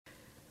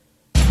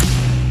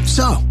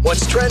So,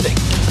 what's trending?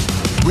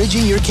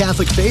 Bridging your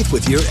Catholic faith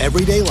with your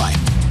everyday life.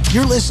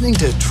 You're listening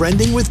to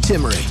Trending with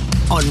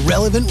Timmerie on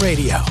Relevant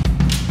Radio.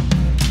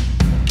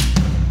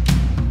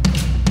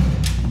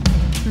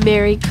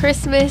 Merry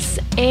Christmas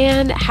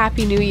and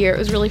Happy New Year. It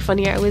was really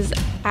funny. I was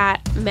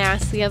at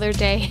Mass the other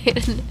day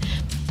and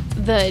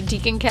the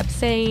deacon kept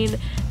saying,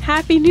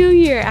 Happy New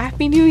Year,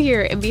 Happy New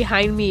Year. And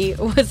behind me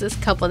was this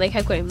couple and they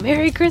kept going,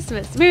 Merry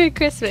Christmas, Merry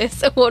Christmas.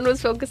 So one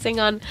was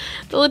focusing on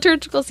the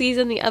liturgical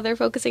season, the other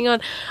focusing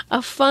on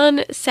a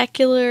fun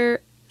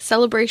secular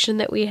celebration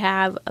that we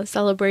have of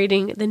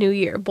celebrating the new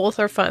year. Both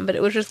are fun, but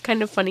it was just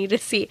kind of funny to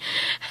see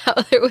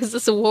how there was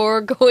this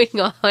war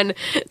going on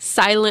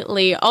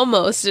silently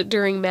almost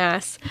during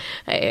Mass.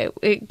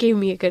 It gave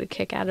me a good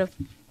kick out of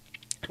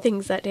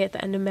things that day at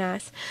the end of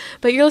Mass.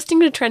 But you're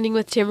listening to Trending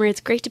with Timmerie. It's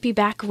great to be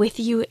back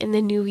with you in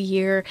the new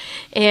year.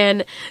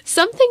 And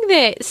something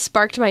that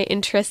sparked my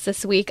interest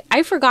this week,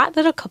 I forgot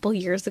that a couple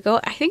years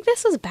ago, I think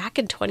this was back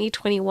in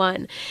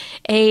 2021,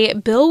 a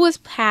bill was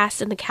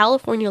passed in the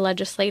California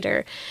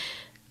legislature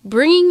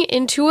bringing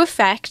into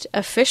effect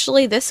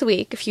officially this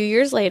week, a few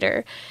years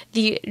later,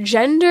 the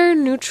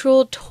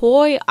gender-neutral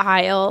toy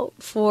aisle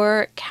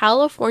for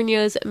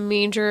California's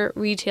major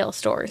retail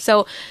stores.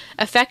 So,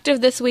 effective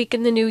this week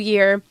in the new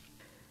year,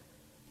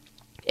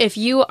 if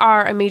you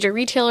are a major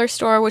retailer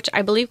store, which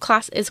I believe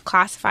is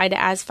classified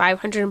as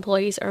 500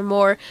 employees or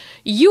more,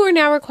 you are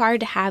now required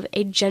to have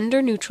a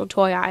gender-neutral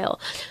toy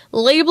aisle.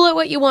 Label it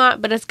what you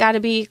want, but it's got to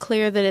be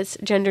clear that it's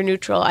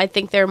gender-neutral. I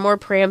think there are more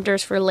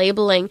parameters for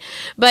labeling.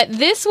 But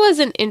this was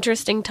an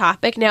interesting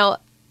topic. Now,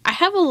 I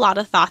have a lot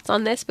of thoughts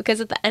on this because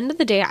at the end of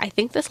the day, I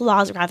think this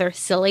law is rather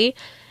silly,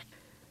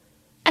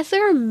 as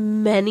there are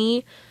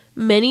many,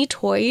 many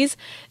toys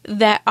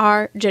that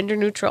are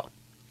gender-neutral.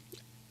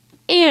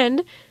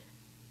 And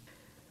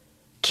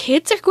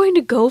kids are going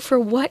to go for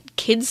what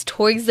kids'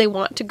 toys they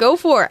want to go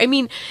for. I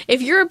mean,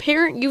 if you're a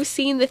parent, you've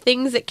seen the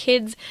things that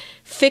kids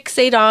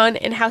fixate on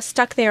and how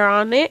stuck they are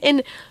on it.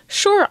 And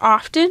sure,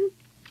 often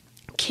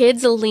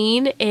kids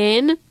lean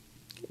in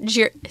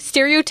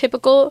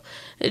stereotypical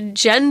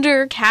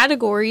gender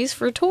categories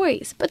for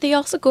toys, but they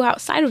also go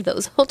outside of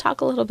those. We'll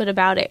talk a little bit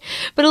about it,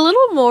 but a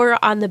little more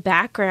on the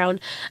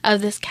background of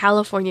this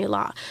California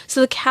law.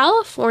 So the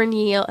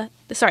California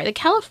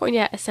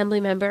Assembly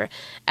member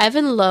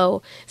Evan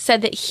Lowe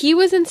said that he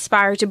was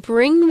inspired to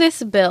bring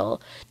this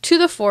bill to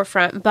the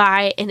forefront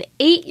by an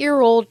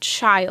 8-year-old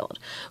child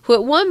who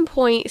at one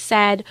point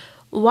said,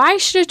 Why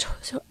should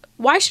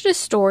a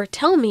store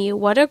tell me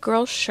what a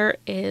girl's shirt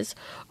is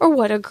or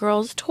what a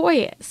girl's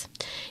toy is?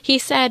 He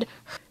said,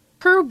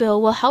 her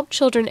bill will help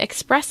children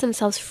express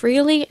themselves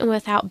freely and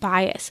without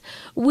bias.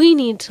 We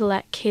need to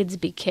let kids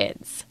be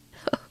kids.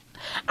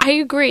 I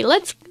agree.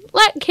 Let's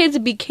let kids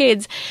be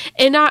kids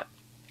and not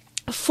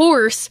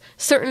force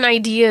certain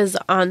ideas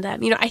on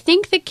them. I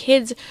think that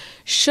kids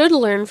should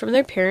learn from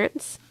their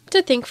parents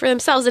to think for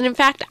themselves. And in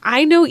fact,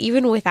 I know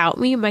even without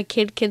me, my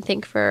kid can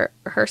think for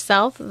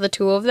herself, the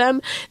two of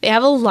them. They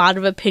have a lot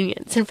of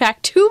opinions. In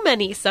fact, too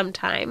many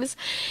sometimes.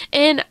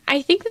 And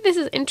I think that this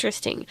is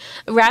interesting.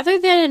 Rather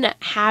than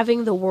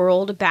having the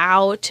world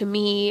bow to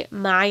me,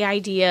 my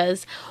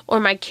ideas, or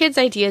my kids'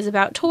 ideas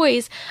about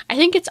toys, I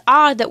think it's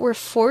odd that we're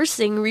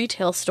forcing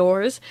retail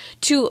stores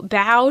to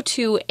bow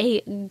to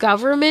a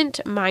government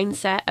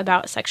mindset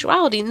about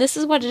sexuality. And this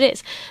is what it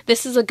is.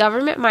 This is a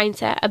government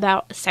mindset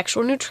about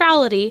sexual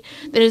neutrality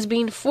that is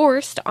being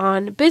forced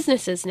on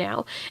businesses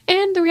now.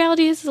 And the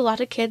reality is a lot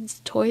of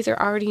kids' toys are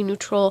already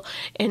neutral.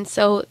 And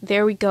so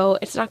there we go.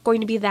 It's not going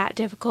to be that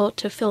difficult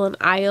to fill an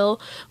aisle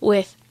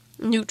with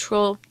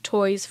neutral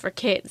toys for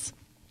kids.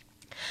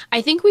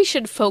 I think we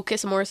should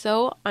focus more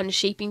so on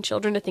shaping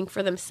children to think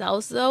for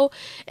themselves, though,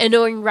 and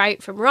knowing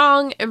right from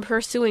wrong and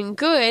pursuing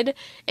good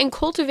and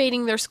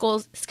cultivating their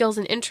skills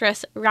and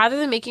interests rather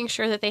than making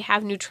sure that they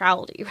have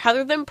neutrality.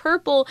 Rather than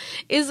purple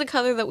is the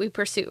color that we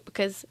pursue,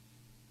 because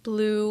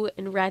blue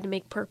and red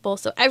make purple,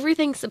 so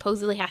everything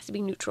supposedly has to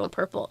be neutral and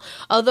purple,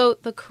 although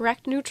the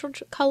correct neutral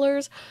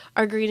colors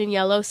are green and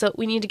yellow, so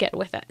we need to get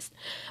with us.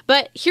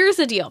 But here's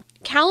the deal.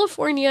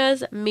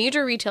 California's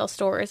major retail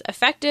stores,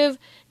 effective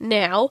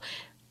now,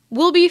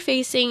 will be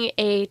facing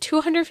a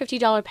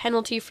 $250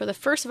 penalty for the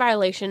first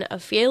violation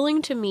of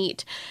failing to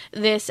meet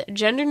this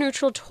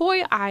gender-neutral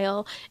toy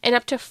aisle and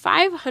up to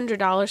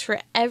 $500 for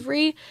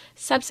every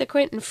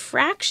subsequent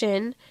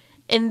infraction.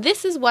 And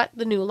this is what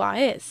the new law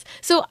is.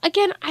 So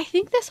again, I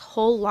think this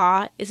whole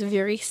law is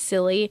very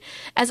silly,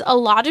 as a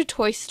lot of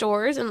toy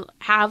stores and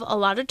have a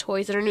lot of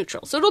toys that are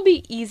neutral. So it'll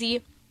be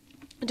easy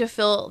to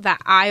fill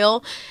that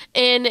aisle.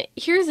 And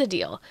here's the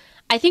deal.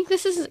 I think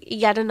this is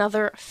yet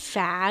another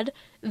fad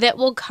that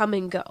will come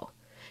and go.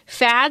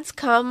 Fads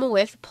come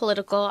with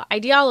political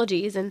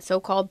ideologies and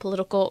so-called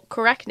political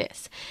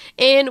correctness.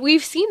 And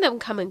we've seen them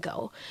come and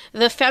go.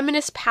 The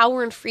feminist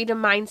power and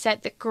freedom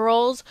mindset that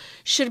girls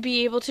should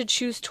be able to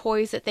choose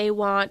toys that they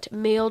want,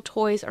 male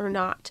toys or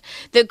not.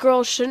 That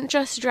girls shouldn't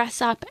just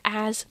dress up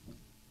as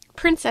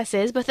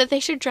princesses, but that they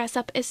should dress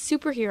up as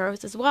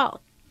superheroes as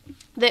well.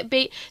 That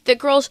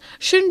girls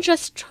shouldn't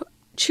just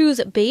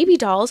choose baby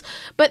dolls,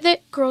 but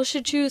that girls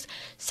should choose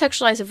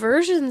sexualized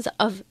versions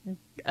of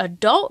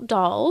adult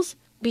dolls,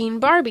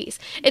 being Barbies.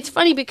 It's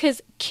funny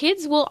because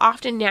kids will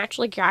often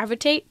naturally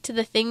gravitate to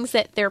the things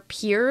that their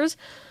peers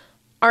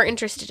are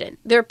interested in.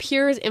 Their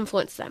peers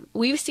influence them.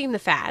 We've seen the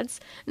fads,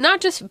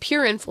 not just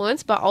peer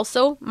influence, but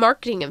also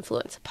marketing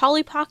influence.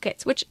 Polly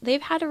Pockets, which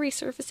they've had a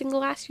resurfacing the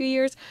last few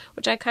years,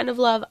 which I kind of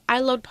love. I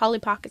loved Polly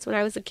Pockets when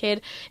I was a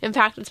kid. In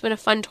fact, it's been a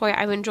fun toy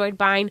I've enjoyed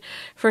buying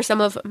for some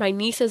of my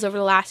nieces over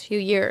the last few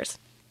years.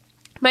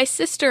 My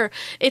sister,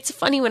 it's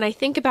funny when I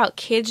think about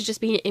kids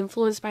just being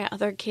influenced by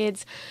other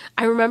kids.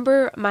 I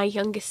remember my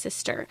youngest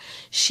sister.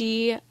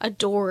 She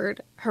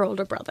adored her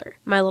older brother,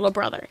 my little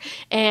brother,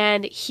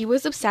 and he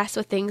was obsessed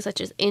with things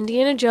such as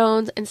Indiana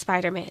Jones and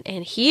Spider-Man,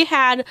 and he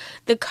had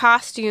the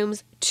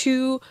costumes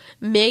to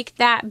make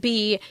that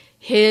be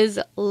his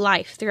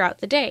life throughout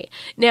the day.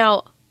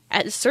 Now,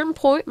 at a certain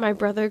point, my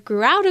brother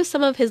grew out of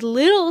some of his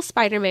little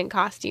Spider-Man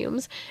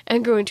costumes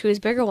and grew into his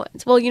bigger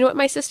ones. Well, you know what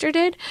my sister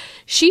did?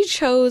 She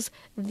chose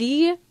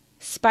the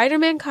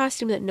Spider-Man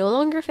costume that no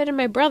longer fitted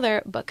my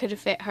brother, but could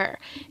fit her.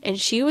 And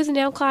she was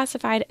now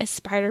classified as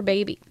Spider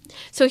Baby.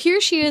 So here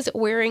she is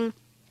wearing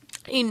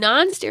a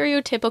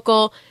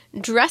non-stereotypical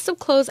dress of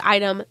clothes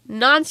item,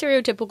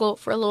 non-stereotypical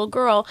for a little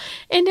girl,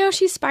 and now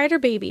she's Spider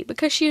Baby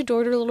because she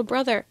adored her little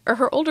brother, or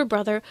her older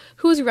brother,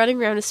 who was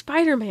running around as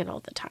Spider-Man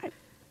all the time.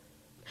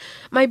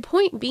 My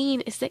point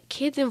being is that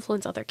kids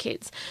influence other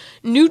kids.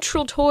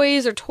 Neutral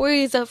toys or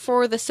toys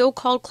for the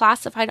so-called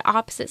classified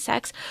opposite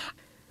sex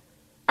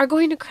are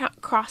going to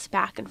cross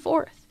back and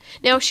forth.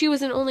 Now, if she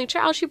was an only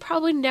child, she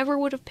probably never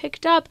would have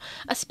picked up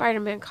a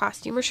Spider-Man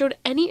costume or showed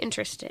any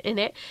interest in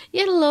it,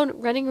 yet alone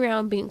running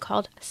around being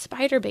called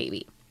Spider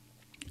Baby.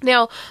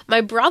 Now,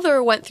 my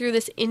brother went through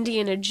this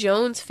Indiana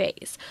Jones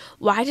phase.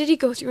 Why did he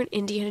go through an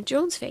Indiana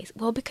Jones phase?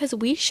 Well, because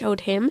we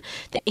showed him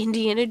the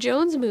Indiana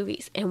Jones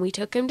movies, and we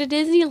took him to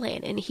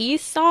Disneyland, and he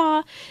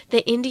saw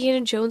the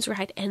Indiana Jones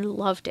ride and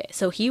loved it.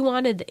 So he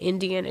wanted the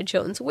Indiana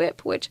Jones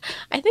whip, which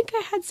I think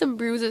I had some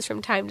bruises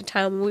from time to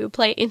time when we would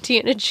play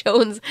Indiana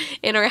Jones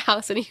in our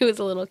house when he was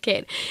a little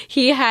kid.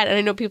 He had, and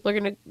I know people are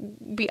going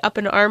to be up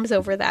in arms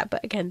over that,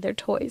 but again, they're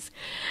toys.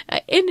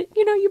 And,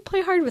 you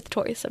play hard with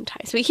toys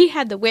sometimes. But he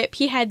had the whip,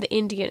 he had the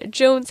Indiana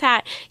Jones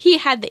hat, he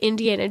had the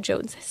Indiana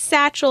Jones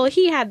satchel,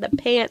 he had the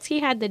pants, he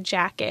had the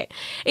jacket.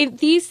 And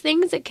these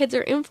things that kids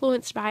are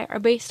influenced by are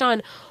based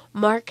on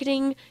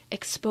marketing,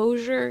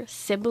 exposure,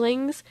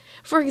 siblings.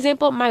 For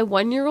example, my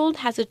 1-year-old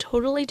has a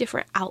totally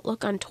different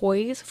outlook on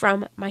toys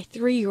from my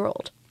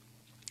 3-year-old.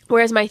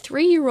 Whereas my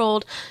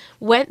 3-year-old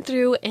went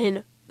through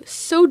and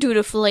so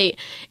dutifully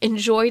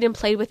enjoyed and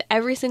played with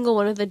every single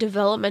one of the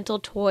developmental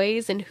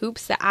toys and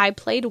hoops that I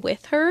played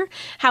with her.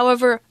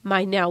 However,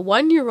 my now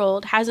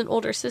 1-year-old has an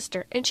older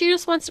sister, and she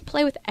just wants to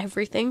play with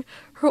everything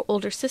her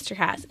older sister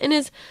has and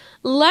is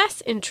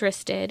less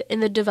interested in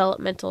the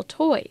developmental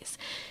toys.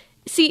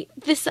 See,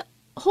 this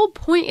whole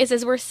point is,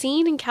 as we're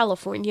seeing in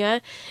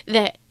California,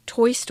 that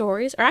toy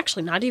stores, or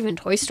actually not even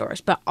toy stores,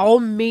 but all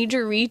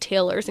major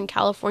retailers in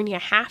California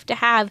have to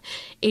have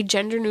a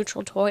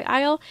gender-neutral toy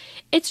aisle.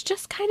 It's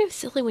just kind of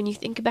silly when you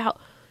think about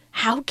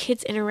how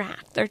kids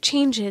interact, their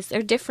changes,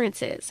 their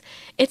differences.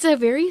 It's a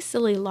very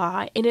silly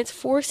law, and it's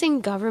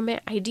forcing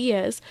government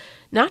ideas,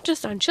 not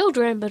just on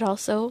children, but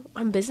also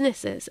on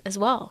businesses as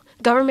well.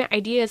 Government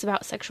ideas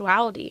about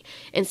sexuality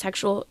and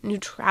sexual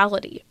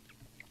neutrality.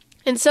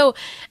 And so,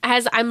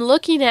 as I'm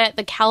looking at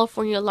the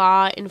California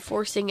law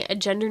enforcing a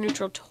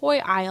gender-neutral toy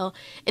aisle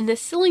and the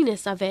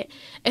silliness of it,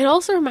 it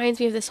also reminds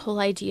me of this whole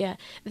idea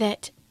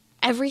that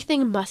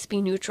everything must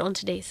be neutral in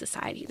today's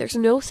society. There's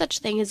no such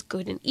thing as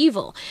good and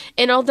evil.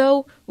 And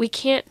although we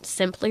can't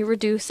simply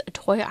reduce a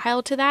toy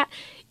aisle to that,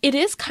 it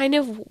is kind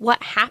of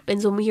what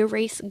happens when we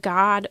erase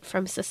God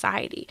from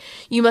society.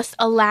 You must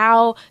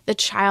allow the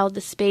child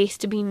the space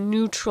to be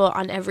neutral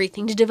on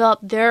everything, to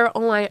develop their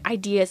own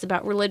ideas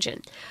about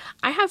religion.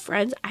 I have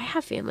friends, I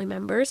have family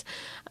members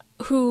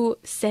who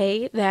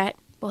say that,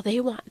 well, they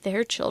want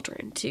their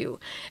children to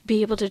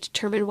be able to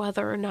determine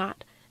whether or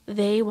not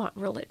they want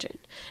religion.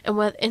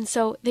 And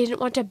so they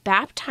didn't want to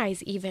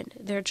baptize even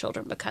their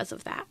children because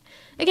of that.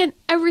 Again,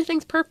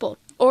 everything's purple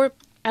or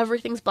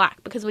everything's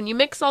black, because when you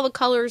mix all the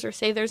colors or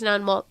say there's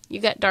none, well, you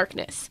get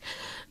darkness.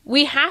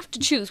 We have to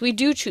choose. We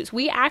do choose.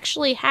 We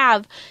actually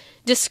have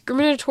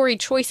discriminatory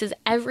choices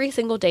every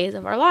single day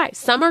of our lives.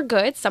 Some are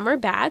good, some are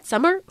bad,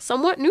 some are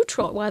somewhat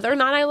neutral, whether or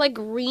not I like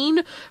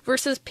green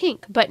versus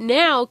pink. But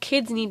now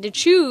kids need to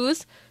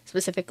choose,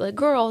 specifically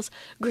girls,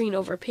 green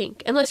over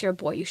pink. Unless you're a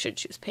boy, you should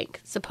choose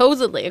pink,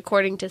 supposedly,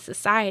 according to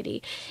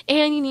society.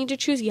 And you need to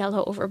choose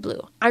yellow over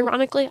blue.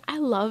 Ironically, I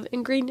love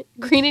green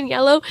and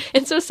yellow,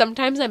 and so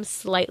sometimes I'm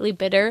slightly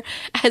bitter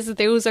as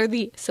those are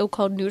the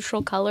so-called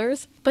neutral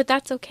colors. But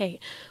that's okay.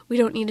 We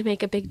don't need to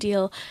make a big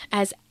deal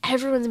as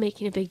everyone's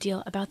making a big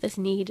deal about this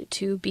need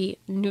to be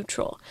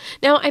neutral.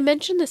 Now, I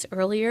mentioned this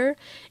earlier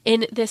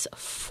in this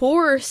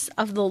force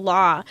of the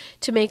law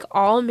to make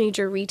all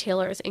major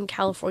retailers in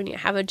California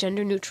have a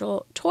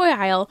gender-neutral toy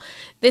aisle.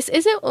 This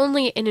isn't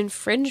only an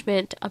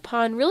infringement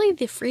upon really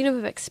the freedom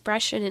of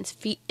expression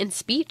and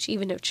speech,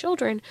 even of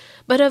children,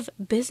 but of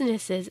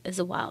businesses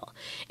as well.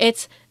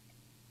 It's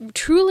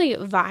truly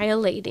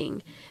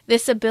violating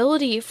this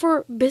ability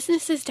for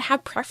businesses to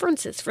have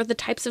preferences for the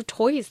types of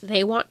toys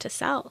they want to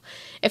sell.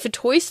 If a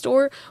toy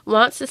store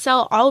wants to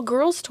sell all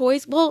girls'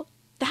 toys, well,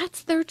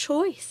 that's their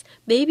choice.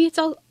 Maybe it's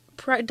a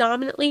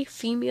predominantly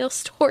female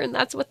store and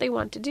that's what they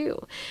want to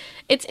do.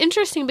 It's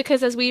interesting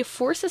because as we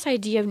force this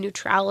idea of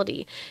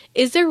neutrality,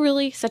 is there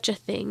really such a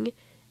thing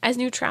as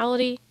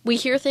neutrality? We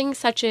hear things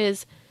such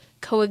as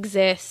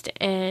coexist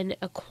and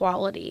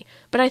equality.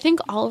 But I think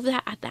all of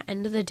that at the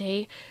end of the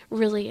day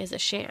really is a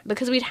sham,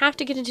 because we'd have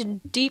to get into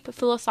deep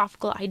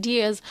philosophical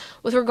ideas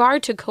with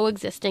regard to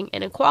coexisting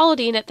and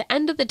equality. And at the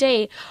end of the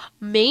day,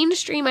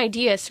 mainstream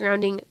ideas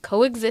surrounding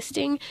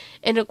coexisting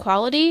and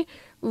equality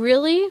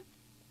really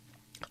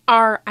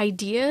are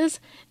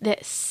ideas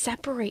that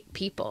separate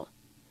people.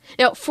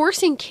 Now,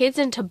 forcing kids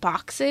into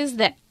boxes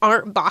that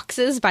aren't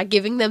boxes by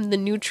giving them the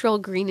neutral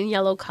green and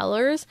yellow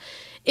colors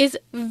is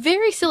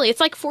very silly. It's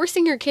like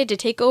forcing your kid to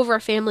take over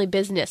a family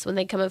business when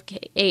they come of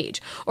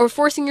age, or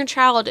forcing your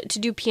child to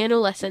do piano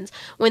lessons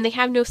when they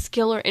have no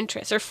skill or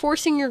interest, or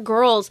forcing your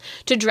girls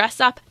to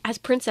dress up as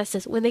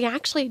princesses when they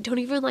actually don't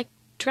even like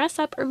dress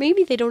up, or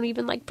maybe they don't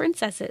even like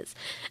princesses.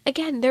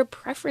 Again, they're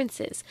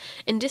preferences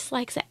and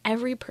dislikes that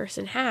every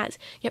person has.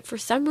 Yet for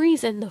some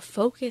reason, the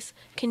focus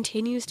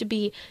continues to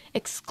be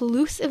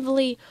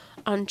exclusively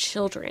on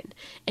children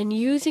and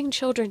using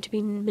children to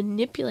be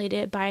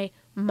manipulated by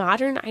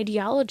modern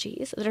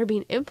ideologies that are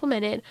being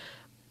implemented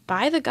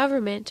by the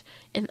government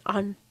and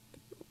on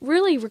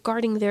really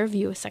regarding their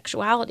view of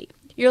sexuality.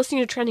 You're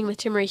listening to Trending with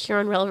Timmerie here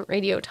on Relevant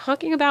Radio,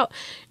 talking about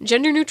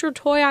gender-neutral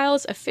toy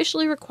aisles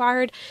officially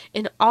required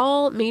in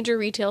all major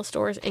retail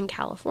stores in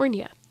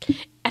California.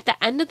 At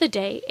the end of the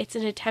day, it's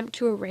an attempt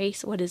to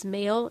erase what is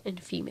male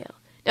and female.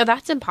 Now,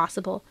 that's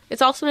impossible.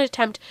 It's also an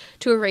attempt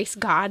to erase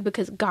God,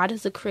 because God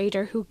is the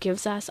creator who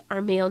gives us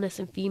our maleness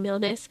and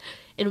femaleness,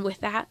 and with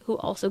that, who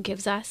also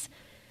gives us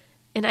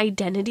an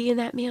identity in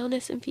that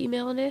maleness and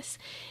femaleness.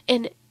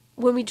 And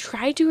when we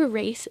try to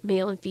erase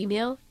male and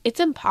female, it's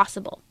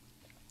impossible.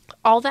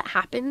 All that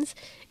happens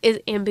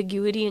is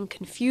ambiguity and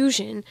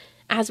confusion,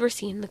 as we're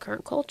seeing in the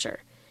current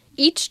culture.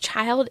 Each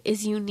child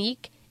is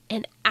unique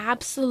and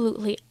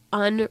absolutely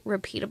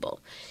unrepeatable.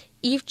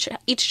 Each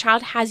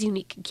child has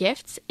unique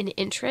gifts and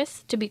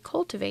interests to be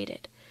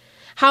cultivated.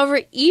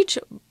 However, each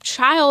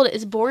child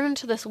is born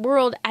into this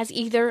world as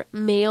either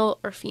male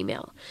or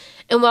female.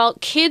 And while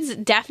kids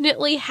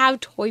definitely have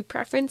toy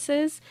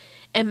preferences,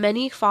 and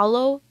many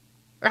fall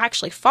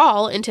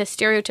into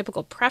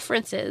stereotypical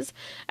preferences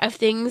of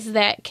things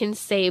that can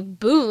say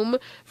boom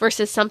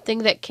versus something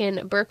that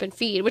can burp and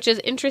feed, which is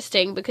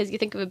interesting because you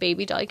think of a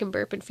baby doll, you can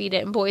burp and feed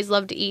it, and boys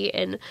love to eat,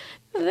 and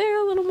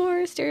they're a little more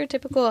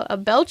stereotypical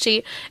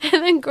belchy,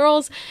 and then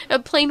girls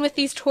playing with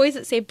these toys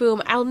that say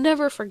boom. I'll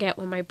never forget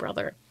when my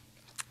brother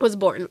was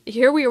born.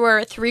 Here we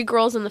were, 3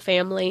 girls in the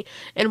family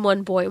and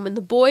 1 boy, and when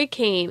the boy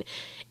came,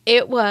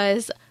 it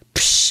was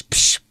psh,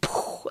 psh,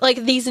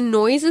 like these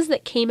noises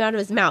that came out of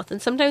his mouth,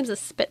 and sometimes the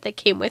spit that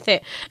came with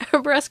it. I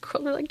remember us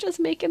girls were like, just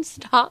make him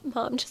stop,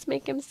 Mom, just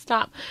make him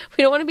stop.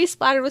 We don't want to be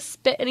splattered with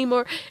spit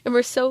anymore, and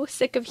we're so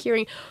sick of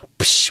hearing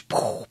psh,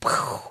 poof,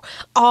 poof,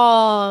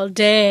 all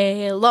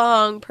day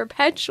long,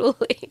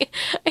 perpetually.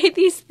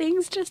 These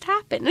things just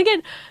happen. And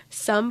again,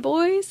 some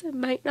boys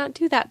might not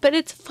do that, but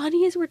it's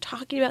funny as we're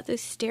talking about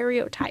those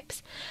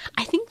stereotypes.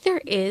 I think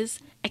there is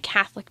a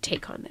Catholic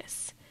take on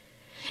this,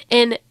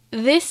 and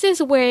this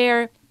is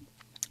where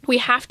we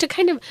have to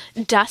kind of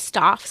dust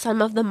off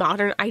some of the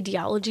modern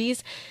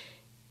ideologies,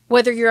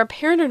 whether you're a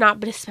parent or not,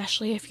 but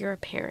especially if you're a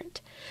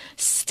parent.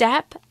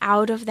 Step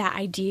out of that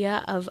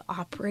idea of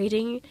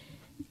operating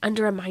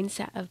under a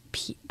mindset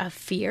of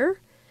fear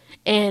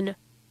and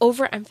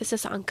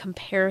overemphasis on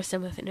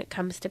comparison when it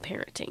comes to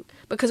parenting,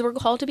 because we're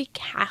called to be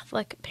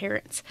Catholic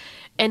parents.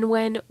 And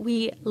when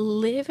we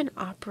live and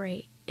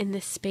operate in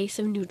this space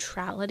of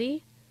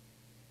neutrality,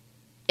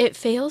 it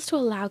fails to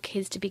allow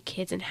kids to be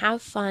kids and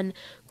have fun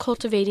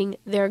cultivating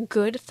their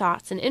good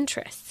thoughts and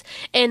interests.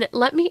 And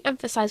let me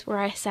emphasize where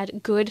I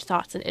said good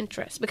thoughts and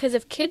interests, because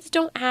if kids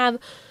don't have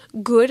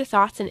good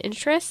thoughts and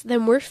interests,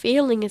 then we're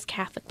failing as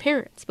Catholic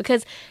parents.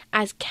 Because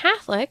as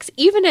Catholics,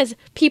 even as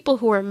people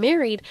who are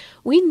married,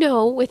 we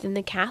know within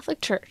the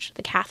Catholic Church,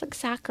 the Catholic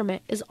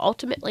sacrament is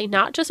ultimately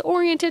not just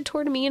oriented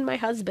toward me and my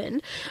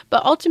husband,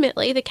 but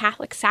ultimately the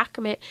Catholic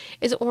sacrament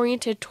is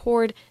oriented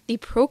toward the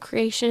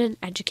procreation and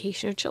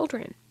education of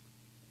children.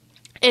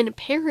 And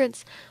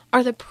parents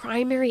are the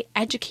primary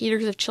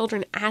educators of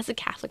children, as the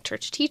Catholic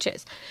Church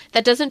teaches.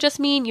 That doesn't just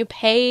mean you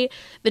pay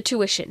the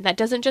tuition. That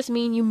doesn't just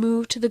mean you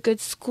move to the good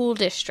school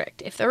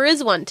district, if there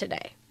is one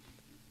today.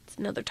 It's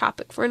another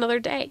topic for another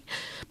day.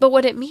 But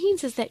what it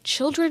means is that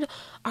children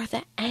are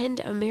the end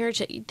of marriage.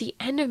 The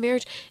end of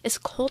marriage is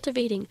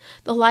cultivating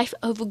the life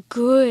of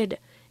good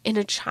in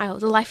a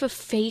child, the life of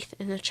faith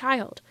in a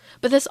child.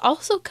 But this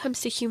also comes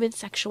to human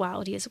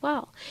sexuality as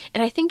well.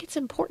 And I think it's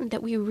important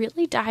that we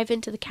really dive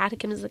into the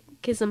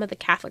catechism of the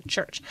Catholic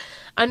Church,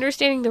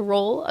 understanding the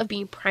role of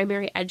being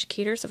primary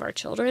educators of our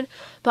children,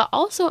 but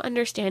also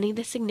understanding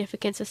the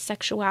significance of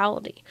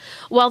sexuality.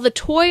 While the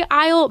toy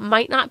aisle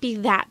might not be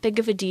that big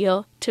of a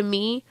deal to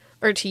me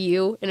or to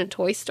you in a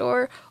toy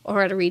store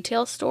or at a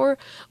retail store,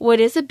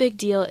 what is a big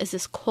deal is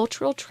this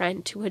cultural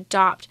trend to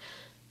adopt,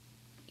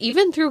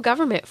 even through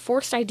government,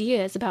 forced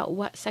ideas about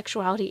what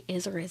sexuality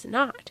is or is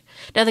not.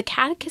 Now, the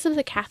Catechism of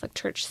the Catholic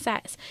Church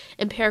says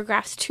in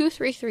paragraphs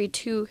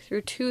 2332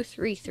 through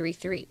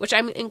 2333, which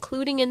I'm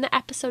including in the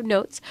episode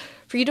notes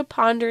for you to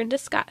ponder and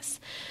discuss,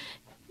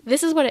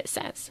 this is what it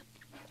says.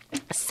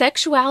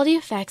 Sexuality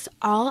affects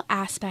all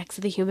aspects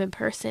of the human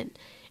person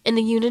in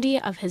the unity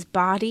of his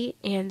body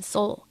and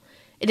soul.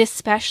 It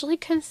especially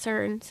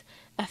concerns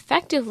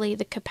effectively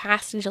the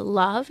capacity to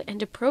love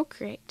and to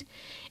procreate,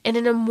 and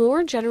in a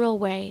more general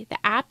way, the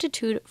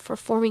aptitude for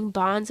forming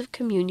bonds of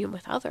communion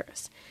with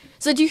others.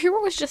 So do you hear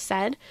what was just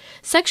said?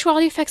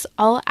 Sexuality affects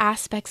all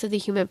aspects of the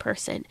human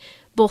person,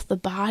 both the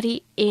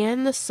body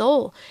and the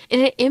soul,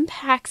 and it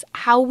impacts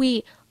how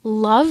we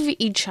love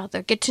each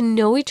other, get to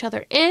know each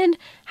other, and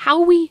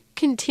how we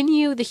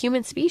continue the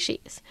human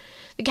species.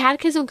 The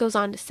Catechism goes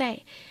on to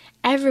say,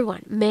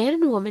 everyone, man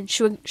and woman,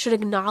 should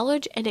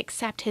acknowledge and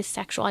accept his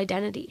sexual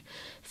identity.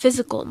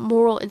 Physical,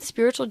 moral, and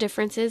spiritual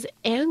differences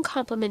and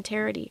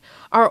complementarity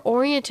are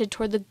oriented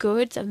toward the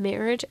goods of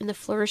marriage and the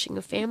flourishing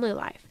of family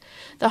life.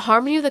 The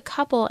harmony of the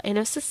couple and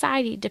of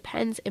society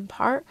depends in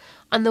part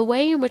on the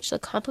way in which the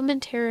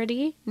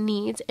complementarity,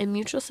 needs, and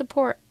mutual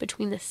support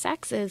between the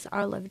sexes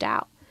are lived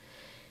out.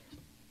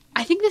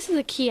 I think this is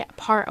a key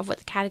part of what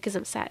the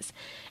Catechism says.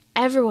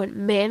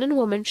 Everyone, man and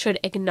woman, should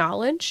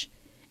acknowledge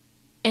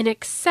and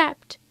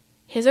accept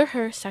his or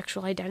her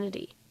sexual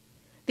identity.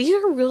 These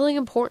are really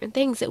important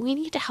things that we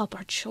need to help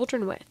our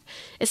children with,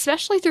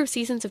 especially through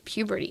seasons of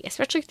puberty,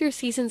 especially through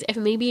seasons if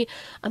maybe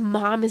a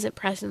mom isn't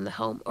present in the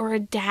home or a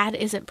dad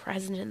isn't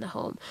present in the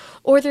home,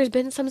 or there's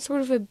been some sort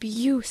of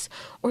abuse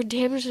or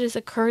damage that has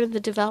occurred in the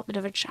development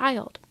of a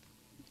child.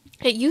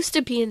 It used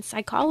to be in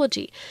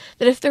psychology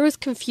that if there was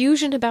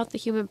confusion about the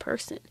human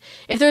person,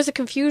 if there was a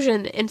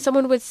confusion and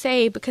someone would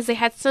say because they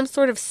had some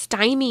sort of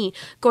stymie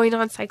going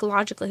on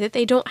psychologically that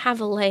they don't have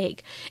a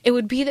leg, it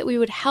would be that we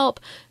would help,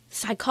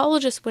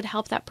 psychologists would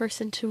help that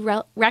person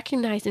to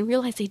recognize and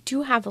realize they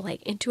do have a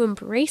leg and to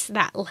embrace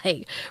that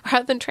leg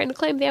rather than trying to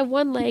claim they have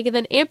one leg and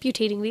then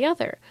amputating the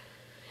other.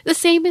 The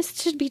same is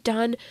to be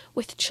done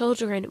with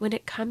children when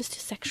it comes to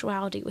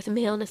sexuality, with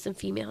maleness and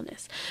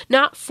femaleness.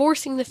 Not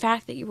forcing the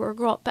fact that you were a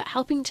girl, but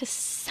helping to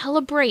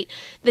celebrate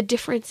the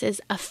differences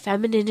of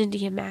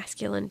femininity and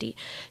masculinity.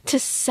 To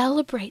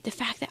celebrate the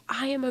fact that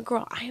I am a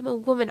girl, I am a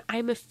woman, I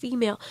am a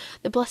female.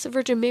 The Blessed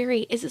Virgin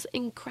Mary is this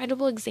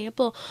incredible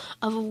example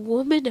of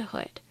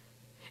womanhood.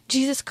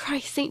 Jesus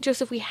Christ, Saint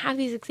Joseph, we have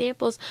these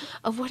examples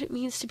of what it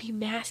means to be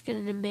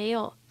masculine and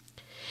male.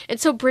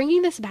 And so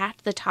bringing this back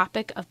to the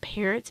topic of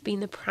parents being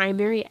the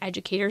primary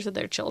educators of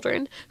their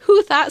children,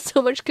 who thought so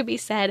much could be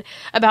said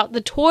about the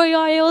toy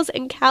aisles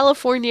in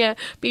California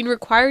being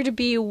required to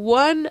be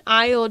one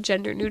aisle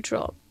gender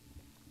neutral?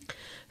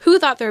 Who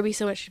thought there would be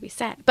so much to be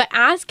said? But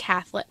as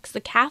Catholics,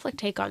 the Catholic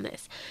take on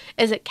this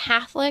is that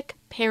Catholic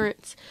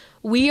parents,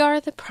 we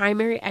are the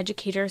primary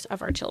educators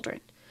of our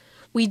children.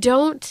 We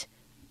don't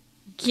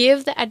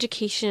give the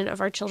education of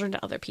our children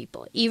to other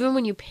people. Even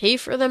when you pay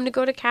for them to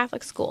go to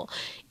Catholic school,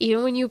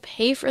 even when you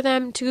pay for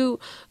them to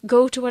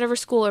go to whatever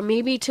school, or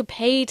maybe to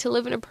pay to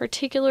live in a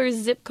particular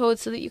zip code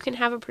so that you can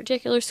have a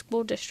particular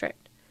school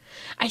district.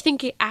 I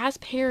think as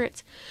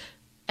parents,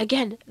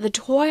 again, the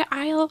toy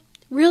aisle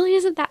really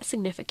isn't that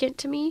significant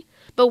to me,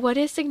 but what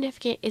is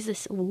significant is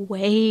this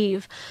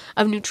wave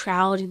of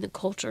neutrality in the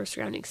culture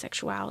surrounding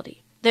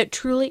sexuality that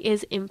truly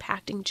is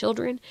impacting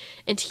children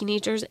and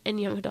teenagers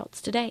and young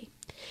adults today.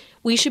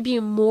 We should be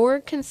more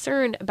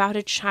concerned about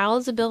a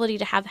child's ability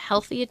to have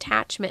healthy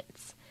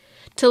attachments,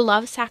 to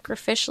love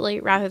sacrificially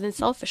rather than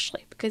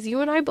selfishly, because you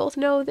and I both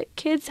know that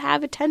kids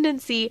have a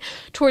tendency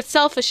towards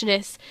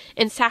selfishness,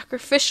 and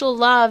sacrificial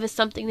love is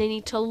something they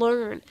need to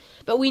learn.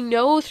 But we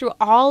know through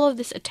all of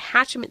this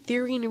attachment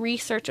theory and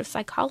research of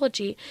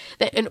psychology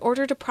that in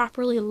order to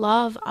properly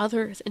love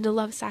others and to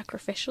love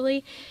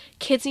sacrificially,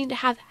 kids need to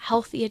have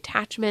healthy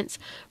attachments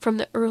from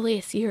the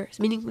earliest years,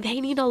 meaning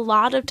they need a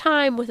lot of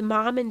time with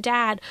mom and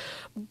dad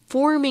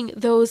forming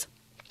those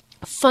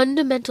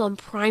fundamental and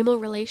primal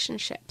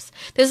relationships.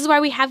 This is why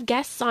we have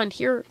guests on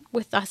here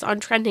with us on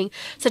Trending,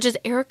 such as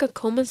Erica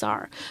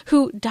Komazar,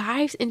 who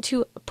dives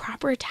into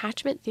proper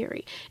attachment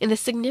theory and the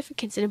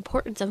significance and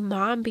importance of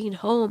mom being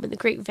home and the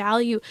great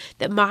value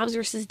that moms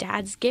versus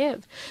dads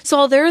give. So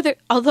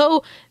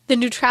although the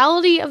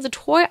neutrality of the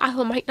toy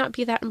aisle might not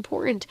be that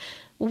important,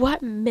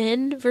 what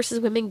men versus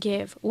women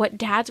give, what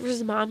dads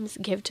versus moms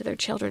give to their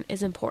children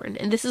is important.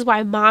 And this is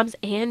why moms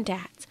and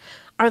dads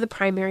are the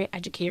primary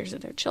educators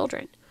of their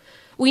children.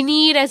 We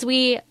need, as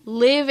we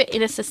live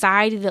in a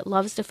society that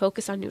loves to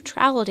focus on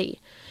neutrality,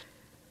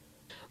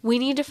 we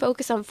need to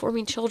focus on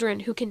forming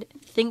children who can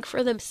think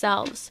for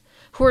themselves,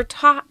 who are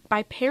taught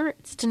by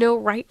parents to know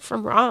right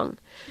from wrong,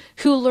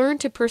 who learn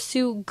to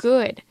pursue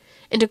good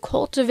and to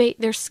cultivate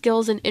their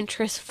skills and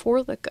interests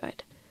for the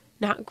good,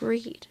 not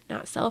greed,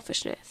 not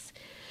selfishness.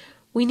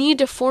 We need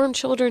to form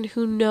children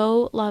who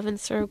know, love, and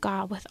serve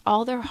God with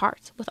all their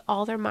hearts, with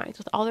all their minds,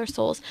 with all their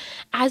souls,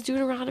 as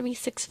Deuteronomy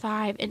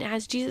 6:5 and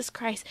as Jesus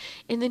Christ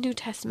in the New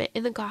Testament,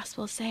 in the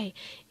Gospel say.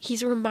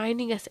 He's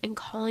reminding us and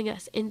calling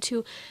us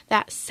into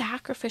that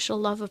sacrificial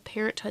love of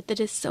parenthood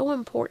that is so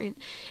important.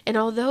 And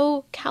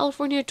although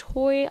California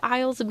toy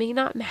aisles may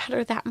not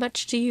matter that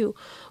much to you,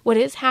 what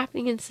is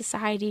happening in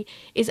society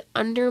is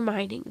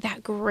undermining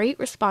that great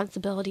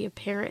responsibility of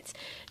parents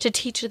to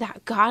teach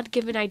that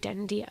God-given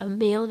identity of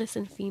maleness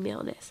and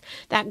femaleness,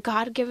 that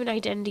God-given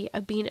identity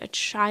of being a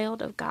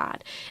child of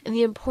God, and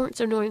the importance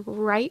of knowing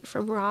right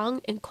from wrong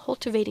and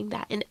cultivating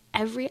that in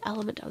every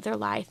element of their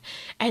life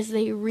as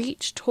they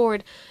reach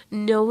toward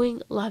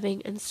knowing,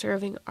 loving, and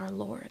serving our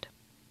Lord.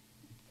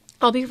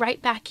 I'll be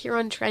right back here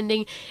on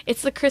Trending.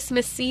 It's the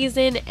Christmas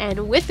season,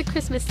 and with the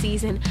Christmas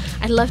season,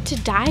 I'd love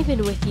to dive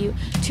in with you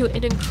to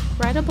an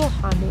incredible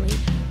homily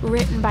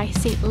written by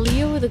St.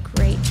 Leo the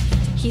Great.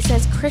 He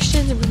says,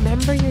 Christians,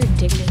 remember your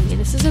dignity. And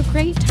this is a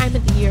great time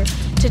of the year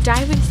to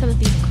dive into some of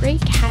these great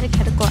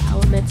catechetical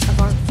elements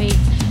of our faith,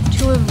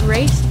 to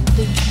embrace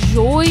the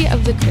joy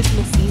of the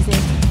Christmas season,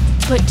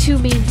 but to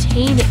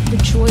maintain the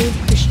joy of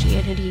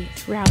Christianity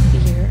throughout the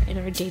year in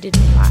our day-to-day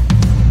lives.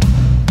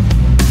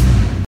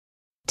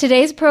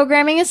 Today's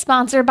programming is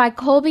sponsored by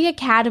Kolbe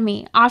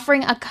Academy,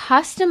 offering a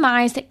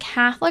customized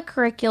Catholic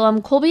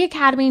curriculum. Kolbe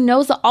Academy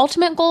knows the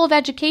ultimate goal of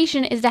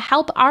education is to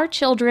help our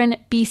children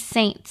be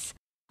saints.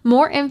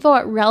 More info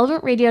at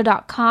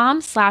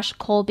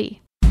relevantradio.com/Kolbe.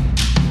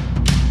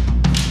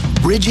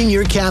 Bridging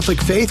your Catholic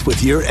faith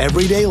with your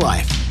everyday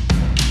life.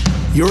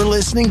 You're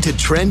listening to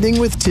Trending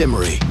with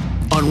Timmerie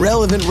on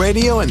Relevant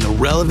Radio and the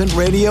Relevant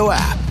Radio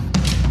app.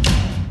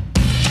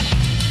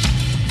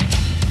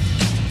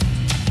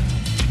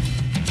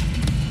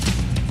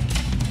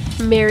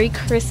 Merry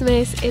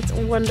Christmas. It's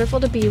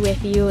wonderful to be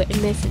with you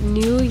in this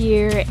new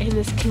year, in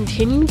this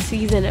continued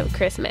season of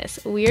Christmas.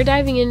 We are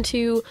diving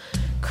into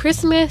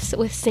Christmas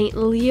with St.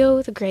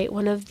 Leo the Great,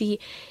 one of the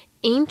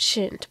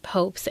ancient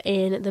popes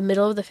in the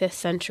middle of the 5th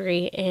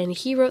century, and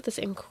he wrote this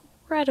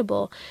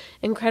incredible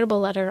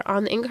letter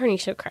on the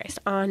incarnation of Christ,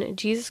 on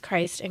Jesus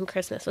Christ and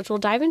Christmas, which we'll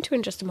dive into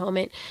in just a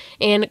moment.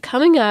 And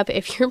coming up,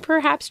 if you're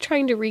perhaps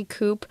trying to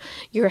recoup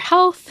your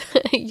health,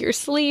 your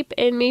sleep,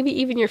 and maybe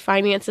even your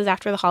finances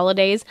after the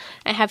holidays,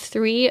 I have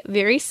 3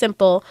 very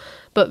simple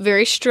but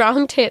very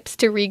strong tips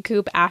to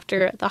recoup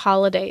after the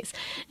holidays.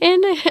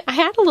 And I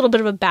had a little bit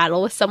of a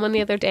battle with someone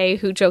the other day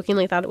who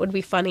jokingly thought it would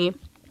be funny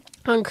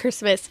on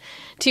Christmas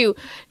to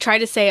try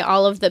to say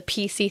all of the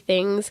PC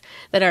things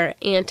that are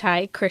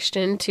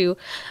anti-Christian to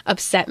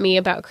upset me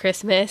about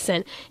Christmas.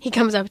 And he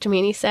comes up to me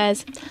and he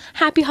says,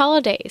 "Happy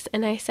holidays."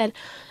 And I said,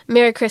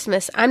 "Merry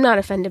Christmas. I'm not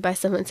offended by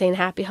someone saying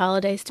happy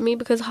holidays to me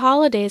because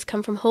holidays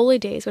come from holy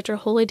days, which are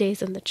holy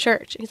days in the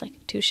church." And he's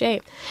like,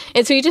 "Touché."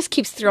 And so he just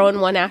keeps throwing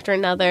one after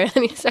another.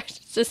 And he starts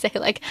to say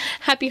like,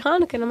 "Happy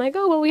Hanukkah." And I'm like,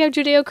 "Oh, well, we have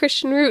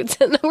Judeo-Christian roots."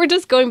 And then we're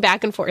just going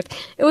back and forth.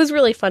 It was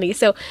really funny.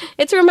 So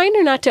it's a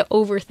reminder not to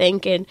overthink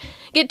and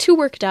get too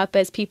worked up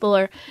as people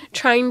are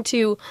trying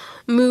to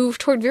move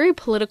toward very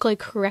politically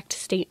correct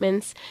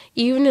statements,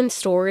 even in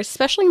stores,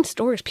 especially in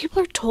stores.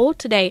 People are told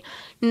today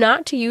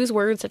not to use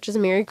words such as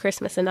Merry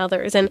Christmas and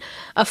others. And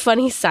a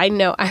funny side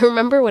note, I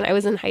remember when I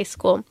was in high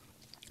school,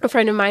 a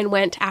friend of mine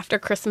went after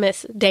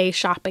Christmas Day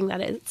shopping,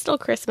 that is. It's still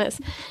Christmas.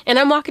 And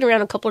I'm walking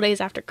around a couple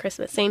days after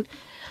Christmas saying,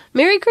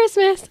 "Merry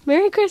Christmas,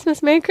 Merry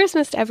Christmas, Merry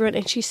Christmas" to everyone.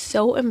 And she's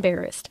so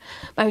embarrassed.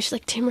 But I was just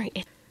like, "Timmerie,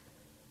 it's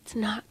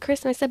not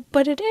Christmas." I said,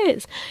 "But it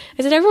is."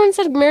 I said, "Everyone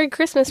said Merry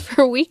Christmas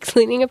for weeks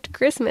leading up to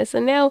Christmas,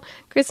 and now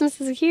Christmas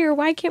is here.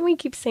 Why can't we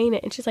keep saying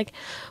it?" And she's like,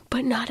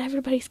 "But not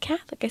everybody's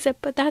Catholic." I said,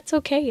 "But that's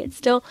okay. It's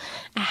still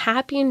a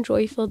happy and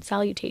joy-filled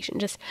salutation.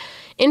 Just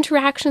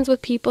interactions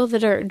with people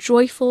that are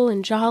joyful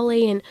and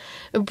jolly, and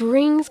it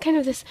brings kind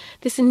of this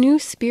new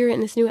spirit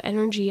and this new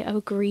energy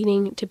of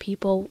greeting to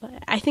people.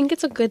 I think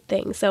it's a good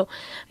thing." So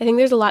I think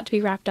there's a lot to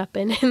be wrapped up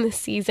in this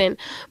season.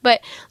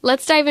 But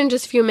let's dive in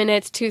just a few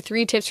minutes to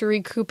 3 tips for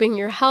recouping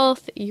your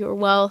health, your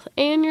wealth,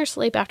 and your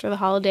sleep after the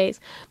holidays.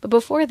 But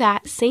before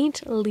that,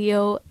 St.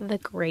 Leo the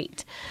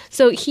Great.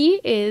 So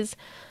he is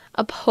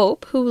a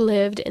pope who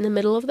lived in the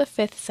middle of the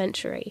 5th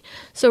century.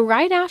 So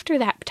right after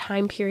that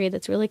time period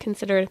that's really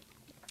considered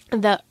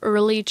the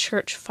early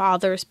church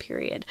fathers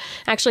period.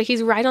 Actually,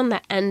 he's right on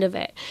the end of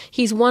it.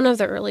 He's one of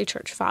the early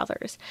church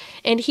fathers.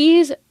 And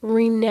he's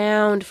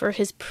renowned for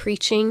his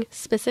preaching,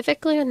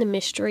 specifically on the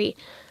mystery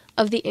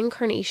of the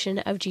incarnation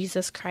of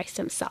Jesus Christ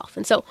himself.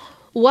 And so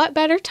what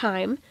better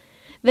time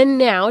than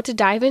now to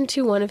dive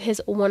into one of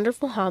his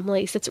wonderful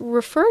homilies that's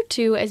referred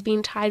to as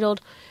being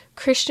titled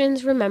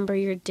Christians Remember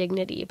Your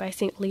Dignity by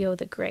St. Leo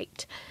the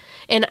Great.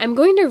 And I'm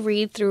going to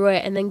read through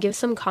it and then give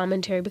some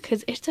commentary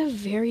because it's a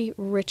very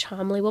rich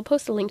homily. We'll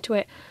post a link to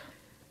it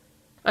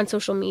on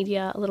social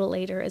media a little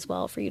later as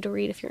well for you to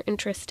read if you're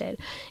interested,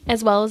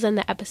 as well as in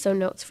the episode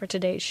notes for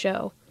today's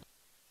show.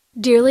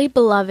 Dearly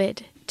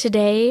beloved,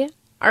 today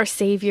our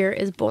Savior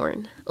is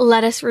born.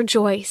 Let us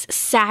rejoice.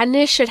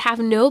 Sadness should have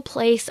no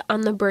place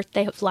on the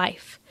birthday of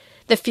life.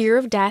 The fear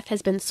of death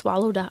has been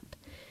swallowed up.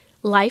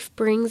 Life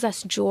brings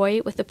us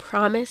joy with the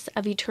promise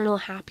of eternal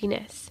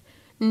happiness.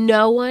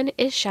 No one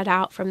is shut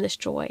out from this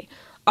joy.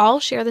 All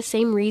share the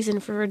same reason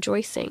for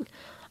rejoicing.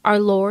 Our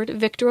Lord,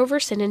 victor over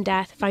sin and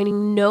death,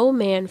 finding no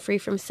man free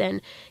from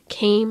sin,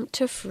 came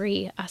to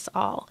free us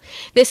all.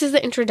 This is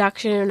the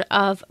introduction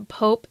of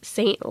Pope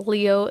St.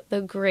 Leo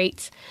the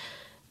Great's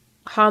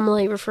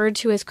homily, referred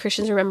to as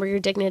Christians Remember Your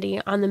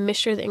Dignity, on the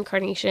mystery of the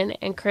Incarnation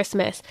and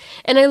Christmas.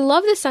 And I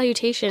love this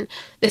salutation.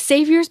 The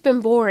Savior's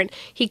been born.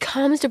 He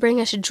comes to bring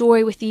us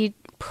joy with the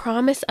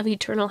promise of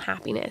eternal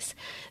happiness.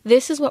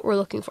 This is what we're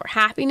looking for.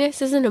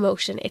 Happiness is an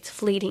emotion. It's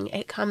fleeting.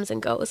 It comes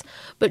and goes.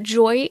 But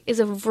joy is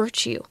a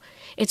virtue.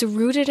 It's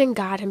rooted in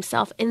God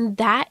himself, and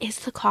that is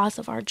the cause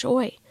of our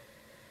joy.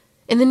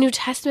 In the New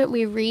Testament,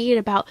 we read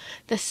about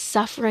the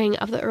suffering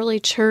of the early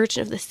church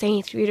and of the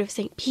saints. We read of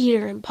St.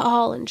 Peter and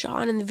Paul and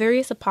John and the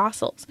various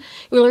apostles.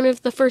 We learn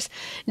of the first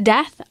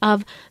death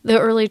of the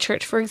early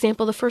church. For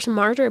example, the first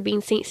martyr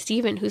being St.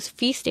 Stephen, whose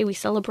feast day we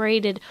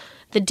celebrated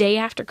the day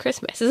after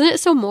Christmas. Isn't it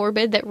so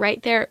morbid that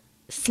right there,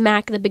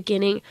 smack the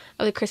beginning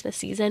of the Christmas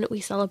season, we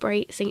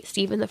celebrate St.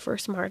 Stephen, the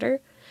first martyr?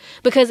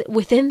 Because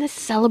within the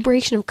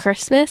celebration of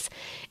Christmas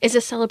is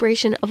a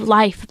celebration of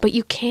life, but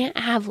you can't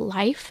have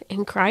life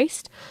in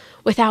Christ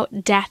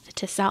without death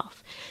to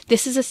self.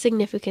 This is a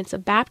significance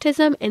of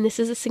baptism, and this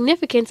is a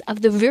significance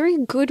of the very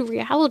good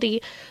reality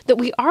that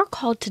we are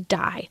called to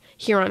die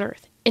here on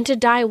earth, and to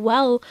die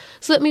well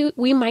so that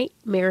we might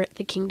merit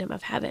the kingdom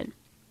of heaven.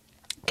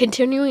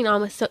 Continuing on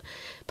with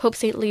Pope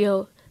St.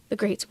 Leo the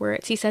Great's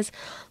words, he says,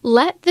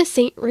 "Let the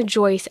saint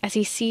rejoice as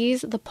he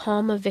sees the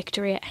palm of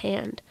victory at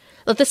hand.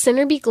 Let the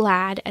sinner be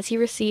glad as he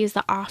receives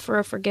the offer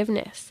of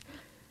forgiveness.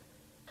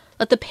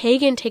 Let the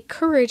pagan take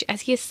courage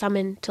as he is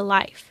summoned to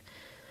life."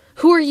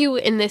 Who are you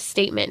in this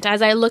statement?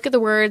 As I look at the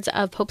words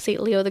of Pope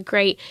St. Leo the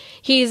Great,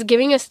 he's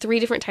giving us 3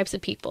 different types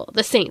of people.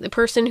 The saint, the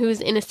person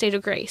who's in a state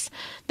of grace,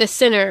 the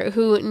sinner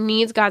who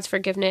needs God's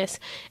forgiveness,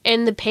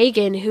 and the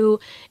pagan who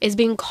is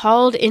being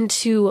called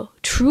into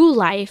true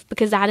life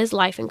because that is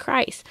life in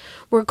Christ.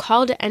 We're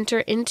called to enter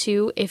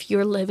into, if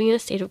you're living in a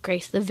state of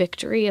grace, the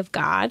victory of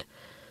God,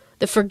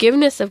 the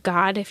forgiveness of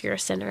God if you're a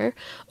sinner,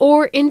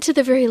 or into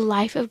the very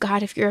life of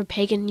God if you're a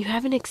pagan. You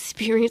haven't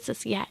experienced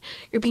this yet.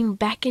 You're being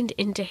beckoned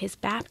into his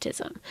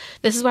baptism.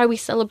 This is why we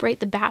celebrate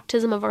the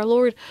baptism of our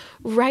Lord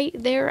right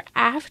there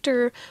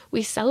after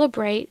we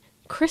celebrate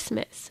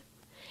Christmas.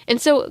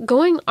 And so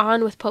going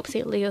on with Pope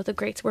St. Leo the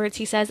Great's words,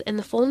 he says, "In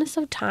the fullness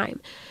of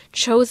time,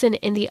 chosen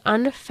in the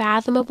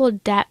unfathomable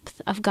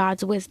depth of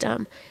God's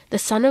wisdom, the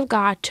Son of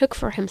God took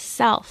for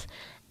himself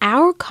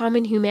our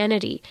common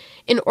humanity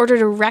in order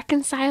to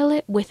reconcile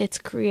it with its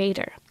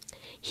creator.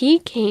 He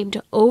came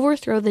to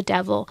overthrow the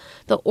devil,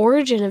 the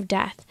origin of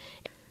death,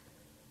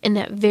 and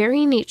that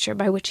very nature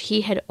by which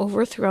he had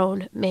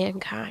overthrown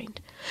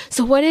mankind."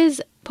 So what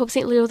is Pope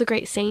St. Leo the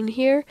Great saying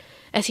here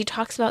as he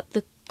talks about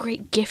the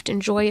great gift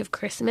and joy of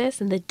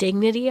Christmas and the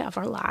dignity of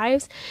our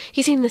lives?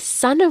 He's saying the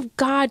Son of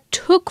God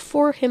took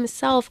for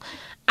himself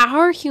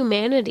our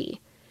humanity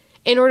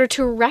in order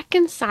to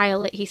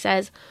reconcile it, he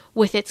says,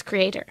 with its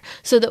creator,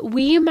 so that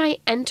we might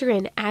enter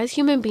in as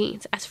human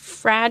beings, as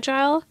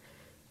fragile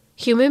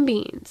human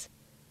beings,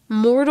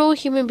 mortal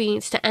human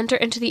beings, to enter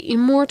into the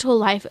immortal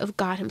life of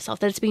God himself,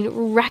 that it's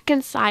being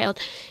reconciled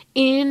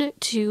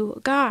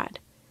into God.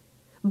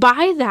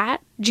 By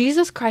that,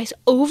 Jesus Christ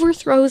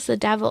overthrows the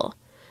devil,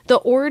 the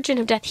origin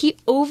of death. He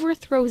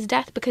overthrows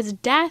death because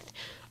death,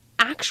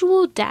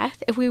 actual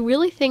death, if we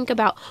really think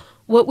about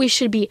what we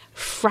should be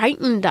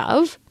frightened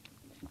of,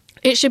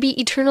 it should be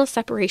eternal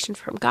separation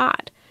from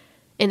God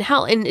in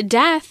hell. And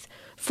death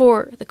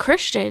for the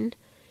Christian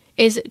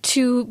is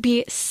to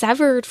be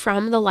severed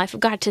from the life of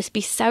God, to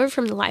be severed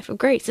from the life of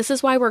grace. This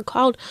is why we're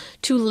called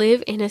to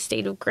live in a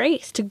state of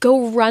grace, to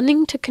go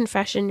running to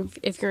confession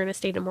if you're in a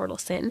state of mortal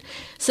sin,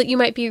 so that you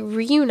might be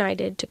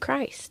reunited to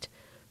Christ,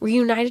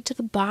 reunited to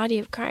the body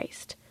of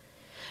Christ.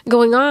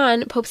 Going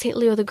on, Pope St.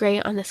 Leo the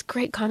Great, on this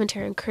great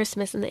commentary on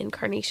Christmas and the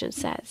Incarnation,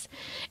 says,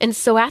 "And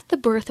so at the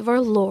birth of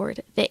our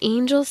Lord, the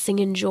angels sing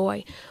in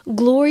joy,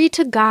 glory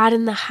to God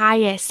in the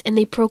highest, and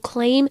they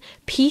proclaim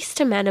peace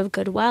to men of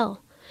good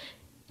will.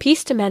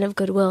 Peace to men of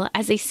good will,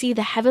 as they see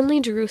the heavenly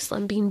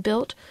Jerusalem being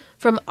built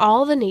from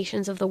all the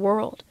nations of the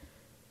world.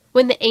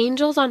 When the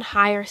angels on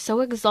high are so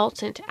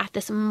exultant at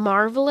this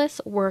marvelous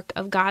work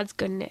of God's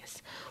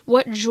goodness,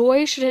 what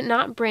joy should it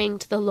not bring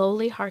to the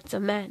lowly hearts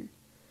of men?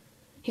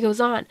 He goes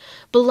on,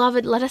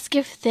 Beloved, let us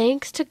give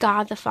thanks to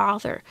God the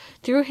Father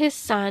through his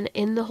Son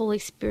in the Holy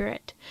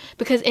Spirit,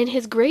 because in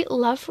his great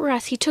love for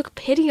us, he took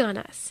pity on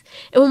us.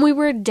 And when we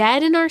were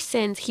dead in our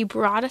sins, he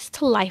brought us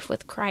to life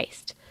with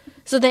Christ,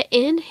 so that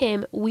in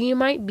him we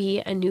might be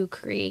a new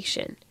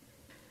creation.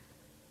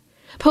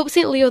 Pope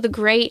St. Leo the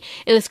Great,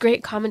 in this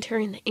great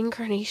commentary on the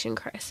Incarnation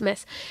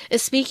Christmas,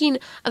 is speaking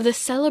of the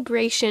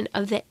celebration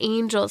of the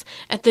angels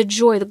at the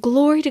joy, the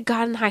glory to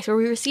God in the highest, where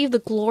we receive the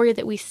glory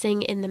that we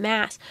sing in the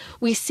Mass.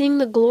 We sing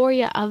the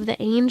gloria of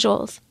the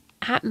angels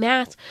at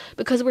Mass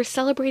because we're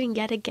celebrating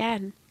yet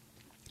again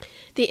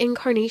the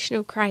incarnation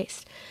of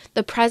Christ,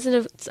 the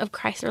presence of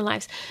Christ in our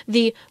lives,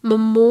 the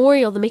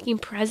memorial, the making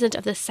present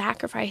of the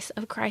sacrifice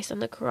of Christ on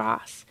the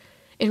cross,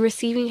 in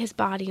receiving his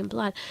body and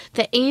blood.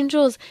 The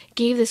angels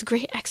gave this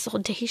great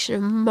exaltation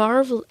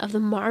of the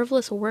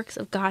marvelous works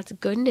of God's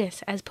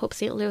goodness, as Pope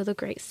St. Leo the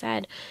Great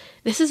said.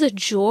 This is a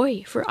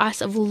joy for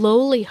us of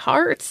lowly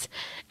hearts,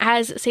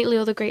 as St.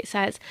 Leo the Great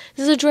says.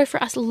 This is a joy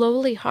for us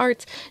lowly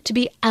hearts to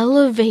be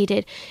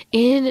elevated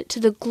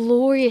into the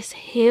glorious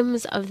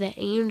hymns of the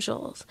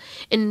angels,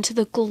 into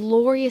the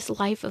glorious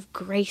life of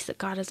grace that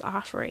God is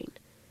offering.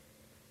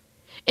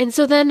 And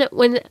so then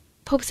when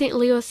Pope St.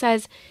 Leo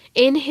says,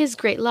 in his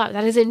great love,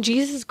 that is, in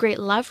Jesus' great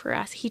love for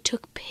us, he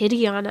took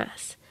pity on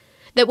us.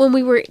 That when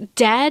we were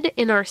dead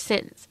in our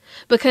sins,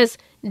 because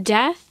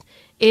death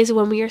is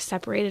when we are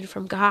separated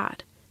from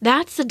God.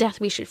 That's the death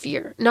we should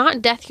fear,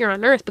 not death here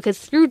on earth, because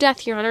through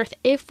death here on earth,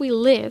 if we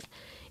live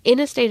in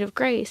a state of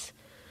grace,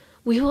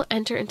 we will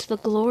enter into the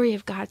glory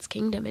of God's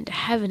kingdom, into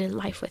heaven and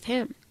life with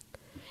him.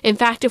 In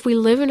fact, if we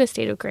live in a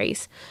state of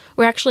grace,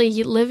 we're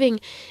actually living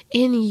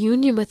in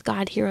union with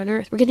God here on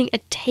earth. We're getting a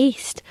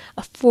taste,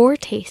 a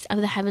foretaste of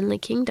the heavenly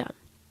kingdom.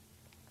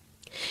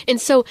 And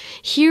so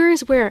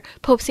here's where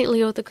Pope St.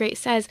 Leo the Great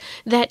says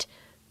that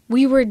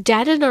we were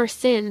dead in our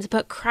sins,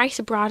 but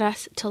Christ brought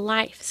us to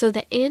life so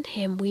that in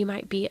him we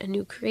might be a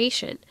new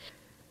creation.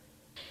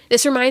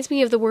 This reminds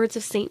me of the words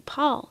of St.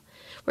 Paul,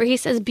 where he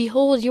says,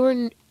 Behold, you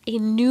are a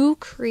new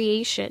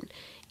creation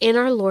in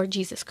our Lord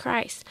Jesus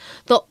Christ.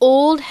 The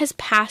old has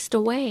passed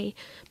away.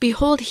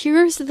 Behold,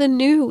 here's the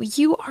new.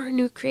 You are a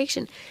new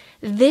creation.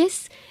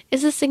 This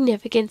is the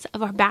significance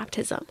of our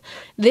baptism.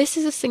 This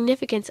is the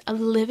significance of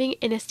living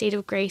in a state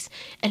of grace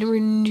and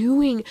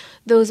renewing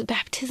those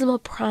baptismal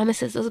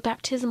promises, those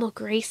baptismal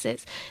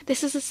graces.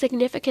 This is the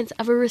significance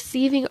of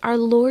receiving our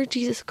Lord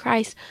Jesus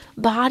Christ,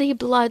 body,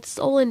 blood,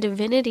 soul, and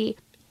divinity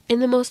in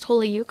the most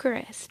holy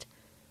Eucharist.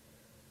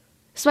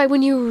 So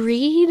when you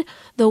read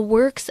the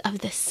works of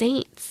the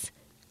saints,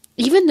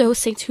 even those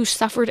saints who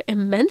suffered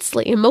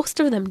immensely, and most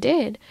of them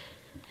did,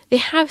 they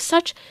have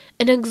such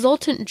an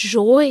exultant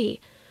joy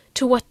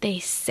to what they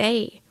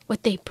say,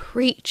 what they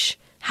preach,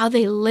 how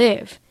they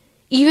live.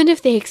 Even if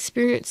they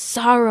experience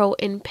sorrow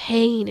and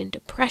pain and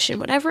depression,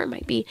 whatever it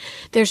might be,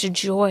 there's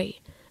joy.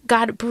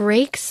 God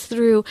breaks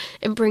through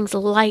and brings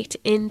light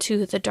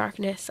into the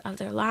darkness of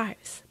their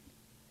lives.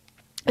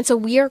 And so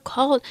we are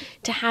called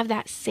to have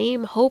that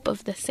same hope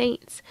of the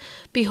saints.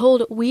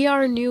 Behold, we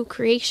are a new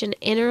creation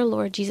in our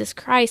Lord Jesus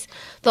Christ.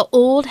 The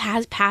old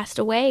has passed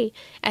away,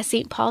 as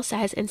St. Paul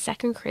says in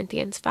 2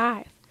 Corinthians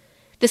 5.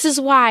 This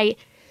is why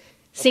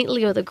St.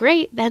 Leo the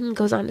Great then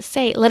goes on to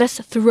say, Let us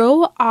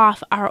throw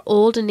off our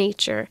old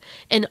nature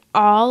and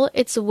all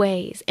its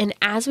ways, and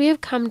as we have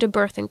come to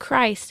birth in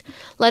Christ,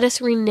 let us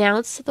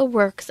renounce the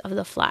works of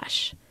the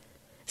flesh.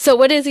 So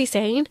what is he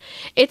saying?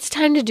 It's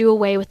time to do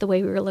away with the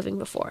way we were living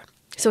before.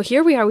 So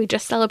here we are, we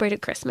just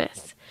celebrated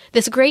Christmas.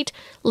 This great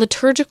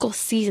liturgical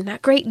season,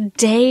 that great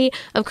day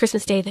of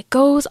Christmas Day that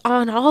goes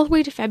on all the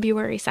way to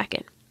February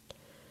 2nd.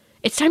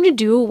 It's time to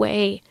do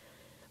away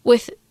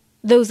with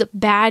those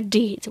bad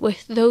deeds,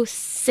 with those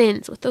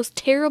sins, with those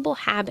terrible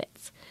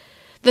habits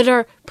that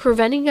are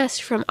preventing us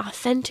from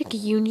authentic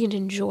union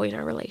and joy in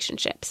our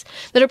relationships,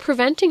 that are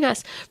preventing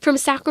us from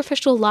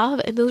sacrificial love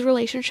in those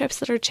relationships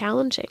that are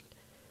challenging.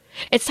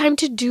 It's time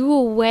to do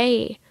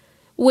away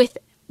with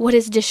what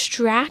is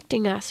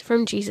distracting us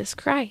from Jesus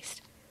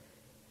Christ.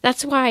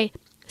 That's why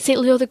St.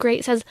 Leo the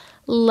Great says,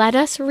 let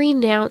us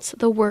renounce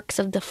the works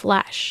of the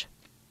flesh.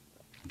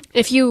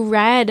 If you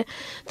read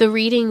the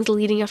readings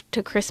leading up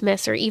to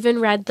Christmas, or even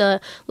read the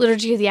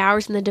Liturgy of the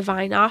Hours in the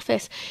Divine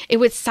Office, it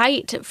would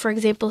cite, for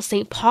example,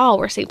 St. Paul,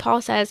 where St.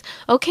 Paul says,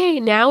 okay,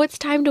 now it's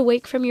time to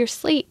wake from your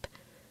sleep,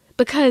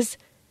 because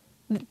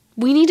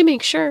we need to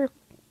make sure,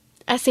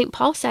 as St.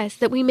 Paul says,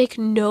 that we make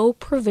no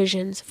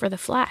provisions for the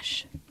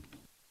flesh.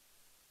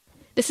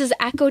 This is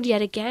echoed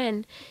yet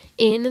again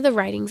in the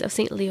writings of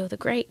St. Leo the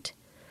Great.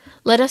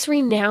 Let us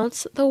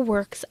renounce the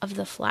works of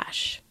the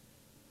flesh.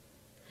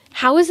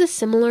 How is this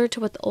similar to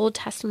what the Old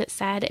Testament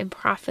said in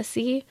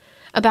prophecy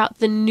about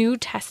the New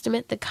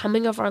Testament, the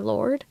coming of our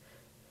Lord?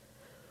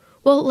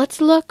 Well, let's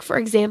look, for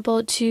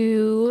example,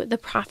 to the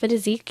prophet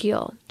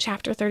Ezekiel,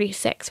 chapter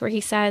 36, where he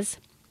says,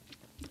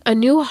 "A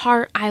new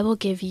heart I will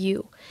give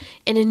you,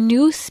 and a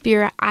new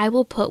spirit I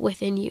will put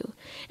within you.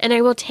 And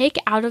I will take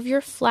out of your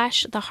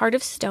flesh the heart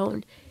of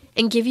stone,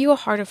 and give you a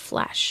heart of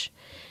flesh.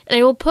 And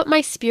I will put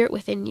my spirit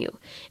within you,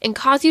 and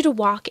cause you to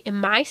walk in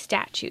my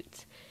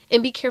statutes,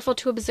 and be careful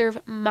to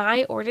observe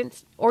my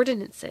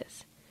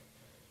ordinances.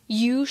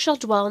 You shall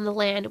dwell in the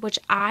land which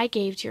I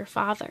gave to your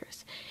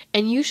fathers,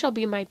 and you shall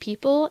be my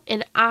people,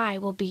 and I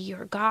will be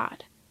your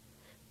God."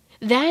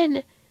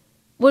 Then,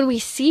 when we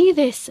see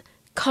this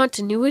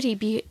continuity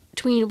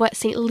between what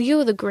St.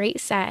 Leo the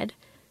Great said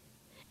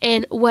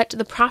and what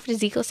the prophet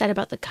Ezekiel said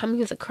about the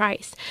coming of the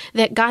Christ,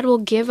 that God will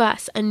give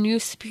us a new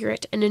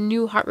spirit and a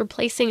new heart,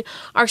 replacing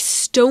our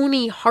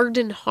stony,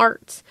 hardened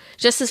hearts,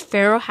 just as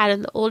Pharaoh had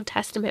in the Old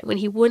Testament when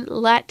he wouldn't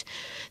let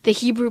the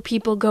Hebrew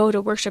people go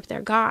to worship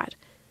their God.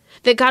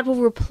 That God will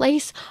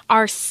replace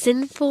our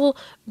sinful,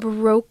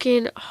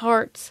 broken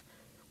hearts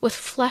with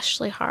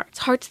fleshly hearts,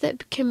 hearts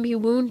that can be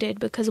wounded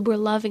because we're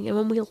loving. And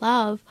when we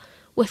love,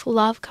 with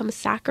love comes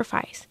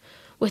sacrifice.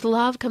 With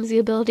love comes the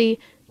ability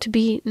to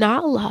be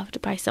not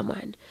loved by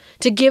someone,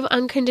 to give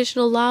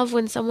unconditional love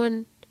when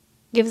someone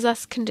gives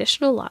us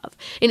conditional love.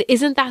 And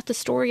isn't that the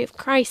story of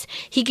Christ?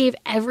 He gave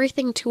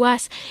everything to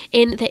us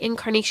in the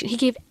incarnation. He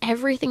gave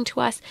everything to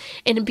us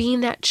in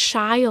being that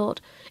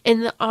child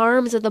in the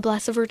arms of the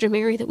Blessed Virgin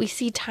Mary that we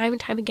see time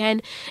and time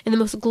again in the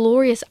most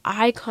glorious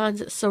icons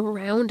that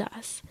surround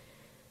us.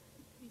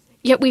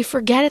 Yet we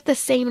forget at the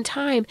same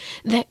time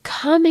that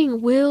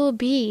coming will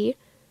be,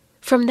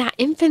 from that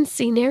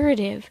infancy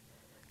narrative,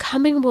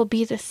 coming will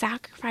be the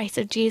sacrifice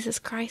of Jesus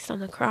Christ on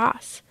the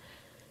cross.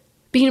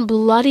 Being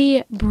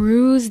bloody,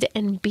 bruised,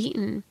 and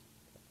beaten.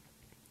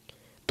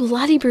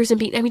 Bloody, bruised, and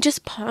beaten. I mean,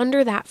 just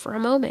ponder that for a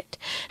moment.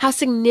 How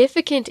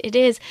significant it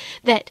is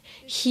that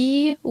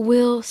he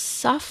will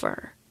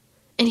suffer.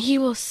 And he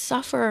will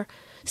suffer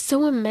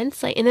so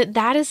immensely. And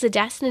that is the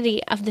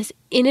destiny of this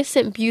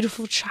innocent,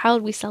 beautiful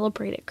child we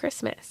celebrate at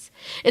Christmas.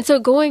 And so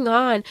going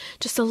on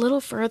just a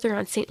little further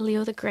on St.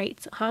 Leo the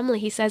Great's homily,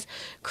 he says,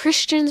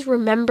 "Christians,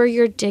 remember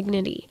your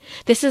dignity."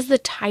 This is the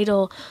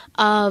title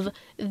of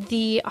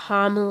the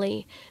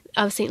homily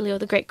of St. Leo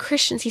the Great.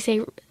 Christians,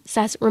 he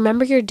says,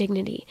 remember your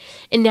dignity.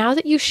 And now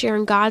that you share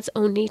in God's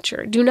own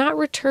nature, do not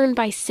return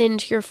by sin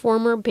to your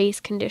former base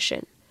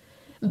condition.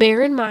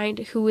 Bear in mind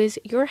who is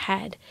your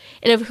head,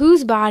 and of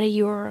whose body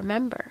you are a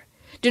member.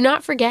 Do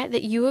not forget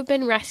that you have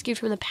been rescued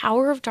from the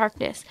power of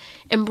darkness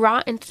and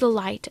brought into the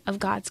light of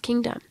God's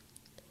kingdom.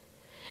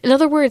 In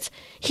other words,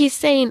 he's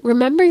saying,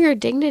 remember your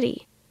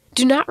dignity.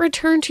 Do not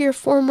return to your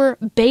former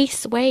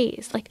base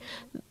ways, like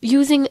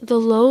using the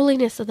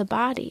lowliness of the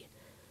body.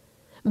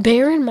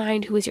 Bear in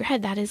mind who is your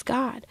head, that is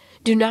God.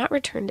 Do not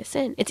return to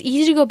sin. It's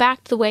easy to go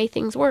back to the way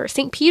things were.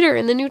 St. Peter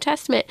in the New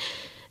Testament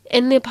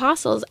and the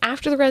apostles,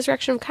 after the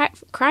resurrection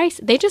of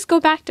Christ, they just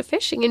go back to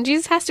fishing. And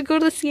Jesus has to go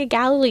to the Sea of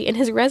Galilee in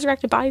his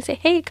resurrected body and say,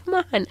 hey,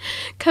 come on,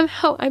 come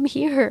out, I'm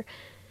here.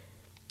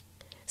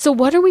 So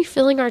what are we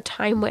filling our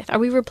time with? Are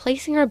we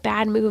replacing our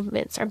bad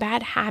movements, our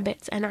bad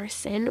habits, and our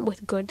sin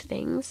with good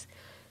things?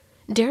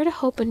 Dare to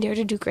hope and dare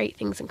to do great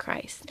things in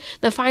Christ.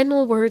 The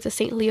final words of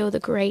St. Leo the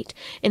Great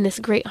in this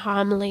great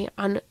homily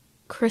on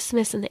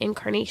Christmas and the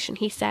Incarnation,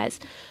 he says,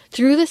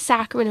 "Through the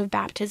sacrament of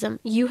baptism,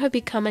 you have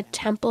become a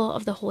temple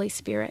of the Holy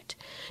Spirit.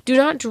 Do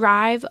not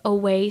drive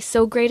away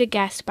so great a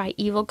guest by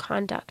evil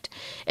conduct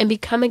and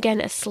become again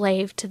a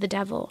slave to the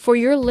devil, for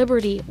your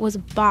liberty was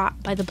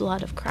bought by the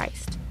blood of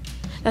Christ."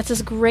 That's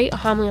this great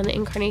homily on the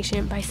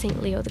Incarnation by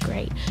St. Leo the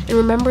Great. And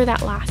remember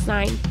that last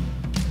line,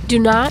 do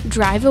not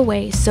drive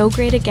away so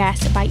great a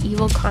guest by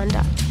evil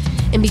conduct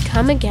and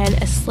become again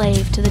a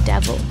slave to the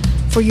devil,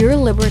 for your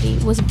liberty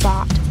was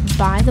bought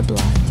by the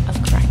blood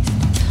of Christ.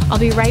 I'll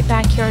be right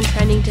back here on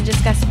Trending to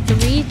discuss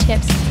 3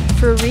 tips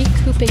for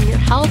recouping your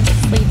health,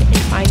 sleep, and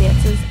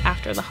finances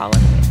after the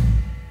holiday.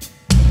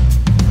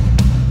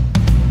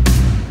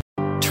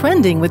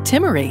 Trending with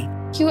Timmerie.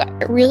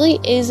 It really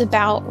is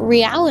about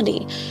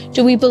reality.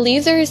 Do we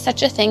believe there is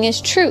such a thing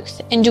as truth?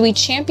 And do we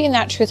champion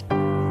that truth?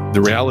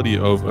 The reality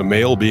of a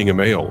male being a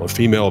male, a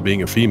female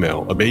being a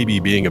female, a baby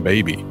being a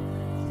baby.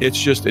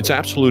 It's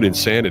absolute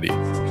insanity.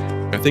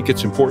 I think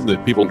it's important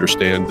that people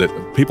understand that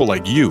people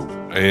like you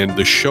and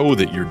the show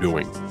that you're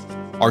doing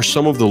are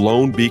some of the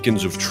lone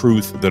beacons of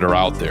truth that are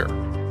out there.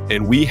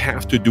 And we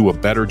have to do a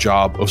better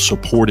job of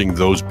supporting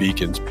those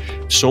beacons.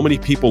 So many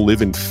people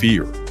live in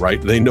fear,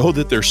 right? They know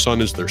that their son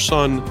is their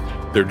son,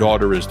 their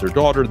daughter is their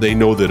daughter. They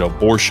know that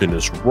abortion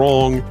is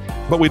wrong,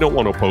 but we don't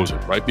want to oppose it,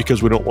 right?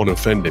 Because we don't want to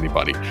offend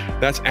anybody.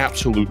 That's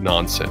absolute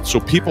nonsense.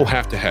 So people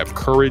have to have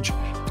courage.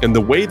 And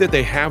the way that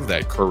they have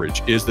that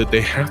courage is that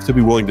they have to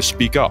be willing to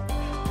speak up.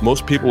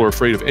 Most people are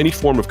afraid of any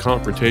form of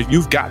confrontation.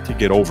 You've got to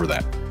get over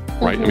that,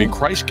 right? I mean,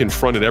 Christ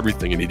confronted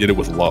everything and he did it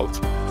with love.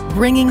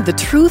 Bringing the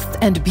truth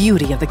and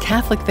beauty of the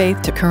Catholic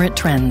faith to current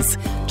trends.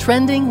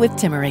 Trending with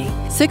Timmerie,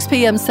 6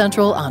 p.m.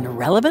 Central on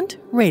Relevant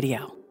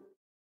Radio.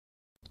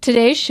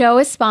 Today's show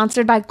is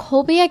sponsored by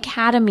Colby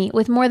Academy.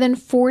 With more than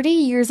 40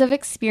 years of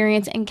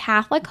experience in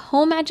Catholic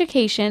home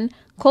education,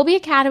 Colby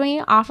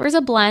Academy offers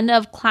a blend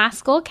of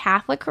classical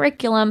Catholic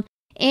curriculum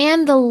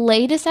and the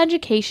latest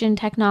education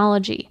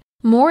technology.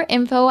 More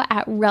info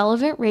at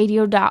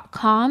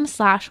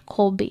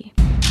relevantradio.com/Colby.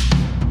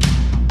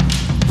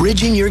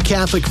 Bridging your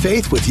Catholic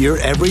faith with your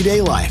everyday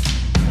life.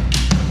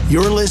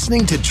 You're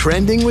listening to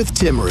Trending with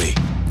Timmerie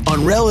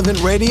on Relevant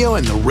Radio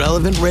and the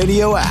Relevant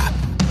Radio app.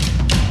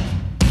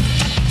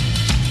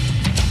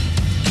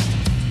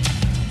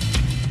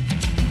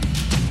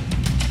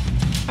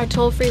 Our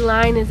toll-free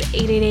line is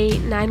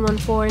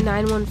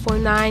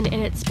 888-914-9149,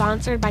 and it's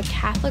sponsored by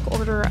Catholic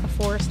Order of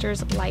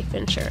Foresters Life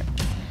Insurance.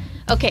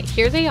 Okay,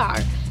 here they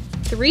are.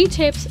 3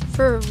 tips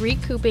for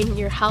recouping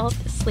your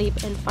health, sleep,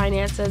 and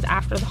finances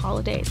after the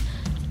holidays.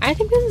 I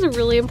think this is a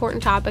really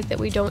important topic that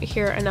we don't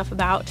hear enough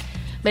about.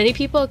 Many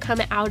people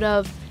come out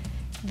of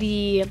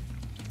the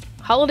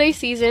holiday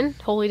season,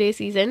 holy day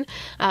season,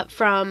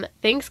 from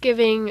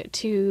Thanksgiving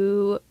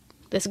to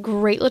this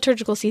great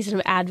liturgical season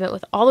of Advent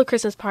with all the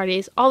Christmas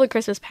parties, all the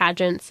Christmas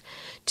pageants,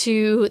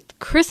 to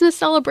Christmas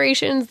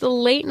celebrations, the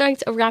late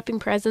nights of wrapping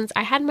presents.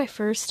 I had my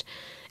first,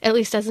 at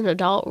least as an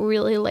adult,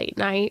 really late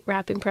night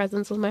wrapping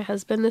presents with my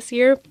husband this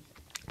year.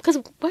 Because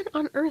when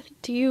on earth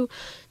do you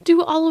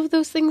do all of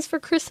those things for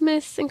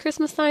Christmas and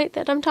Christmas night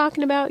that I'm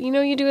talking about? You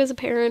know you do as a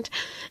parent,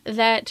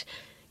 that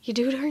you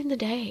do during the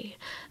day.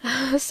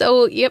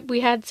 So, yep, we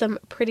had some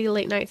pretty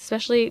late nights,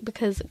 especially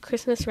because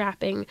Christmas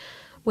wrapping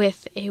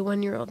with a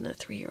 1-year-old and a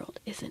 3-year-old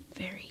isn't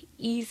very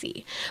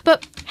easy.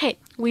 But hey,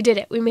 we did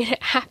it. We made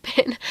it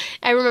happen.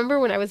 I remember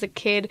when I was a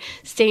kid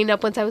staying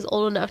up once I was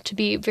old enough to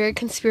be very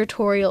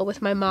conspiratorial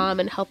with my mom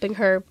and helping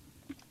her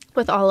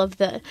with all of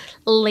the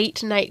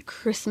late night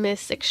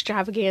Christmas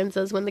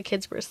extravaganzas when the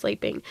kids were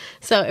sleeping.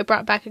 So it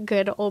brought back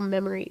good old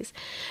memories.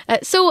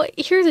 So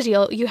here's the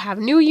deal. You have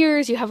New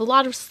Year's, you have a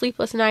lot of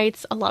sleepless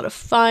nights, a lot of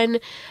fun.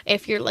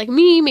 If you're like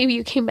me, maybe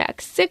you came back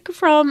sick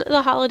from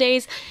the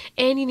holidays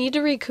and you need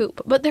to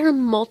recoup. But there are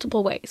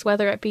multiple ways,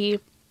 whether it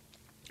be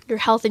your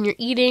health and your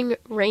eating,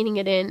 reining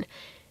it in,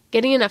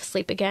 getting enough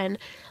sleep again,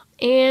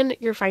 and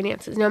your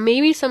finances. Now,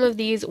 maybe some of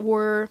these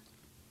were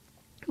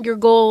your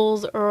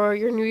goals or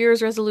your New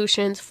Year's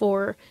resolutions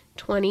for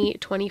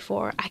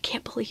 2024. I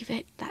can't believe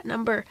it, that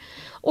number.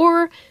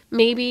 Or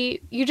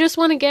maybe you just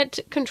want to get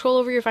control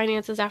over your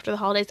finances after the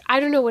holidays. I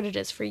don't know what it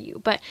is for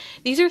you, but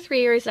these are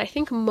 3 areas that I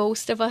think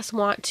most of us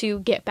want to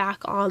get back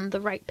on the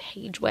right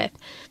page with.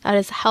 That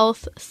is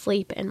health,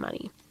 sleep, and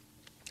money.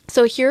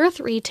 So here are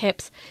 3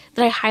 tips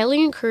that I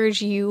highly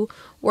encourage you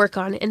work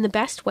on in the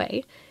best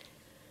way.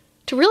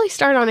 To really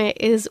start on it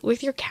is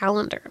with your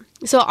calendar.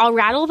 So I'll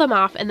rattle them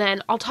off and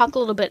then I'll talk a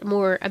little bit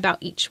more about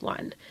each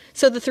one.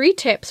 So the 3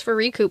 tips for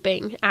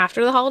recouping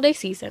after the holiday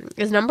season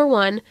is number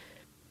one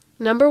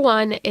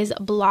is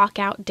block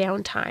out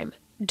downtime.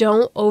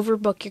 Don't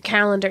overbook your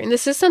calendar. And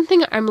this is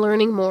something I'm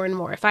learning more and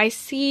more. If I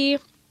see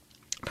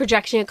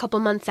projection a couple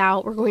months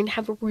out, we're going to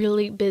have a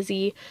really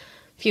busy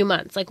few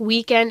months, like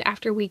weekend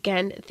after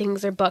weekend,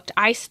 things are booked.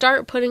 I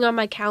start putting on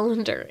my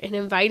calendar and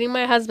inviting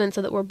my husband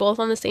so that we're both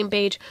on the same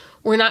page.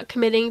 We're not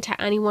committing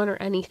to anyone or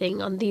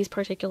anything on these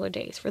particular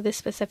days for this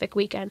specific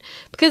weekend,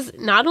 because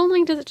not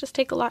only does it just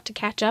take a lot to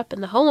catch up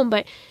in the home,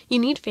 but you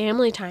need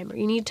family time, or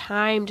you need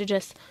time to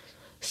just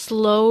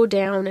slow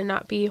down and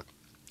not be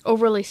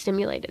overly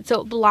stimulated.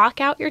 So block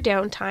out your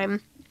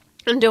downtime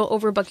and don't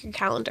overbook your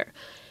calendar.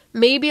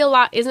 Maybe a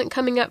lot isn't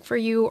coming up for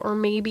you, or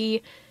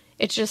maybe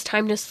it's just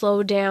time to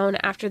slow down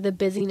after the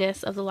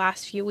busyness of the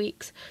last few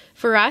weeks.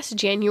 For us,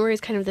 January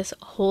is kind of this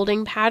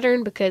holding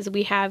pattern because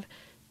we have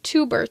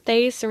 2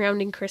 birthdays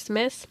surrounding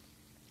Christmas,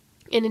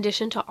 in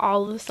addition to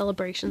all of the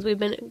celebrations we've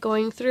been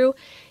going through.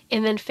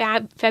 And then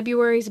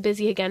February is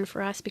busy again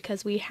for us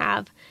because we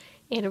have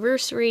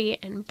anniversary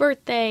and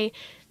birthday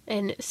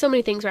and so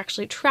many things. We're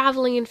actually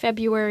traveling in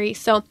February.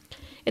 So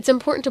it's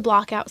important to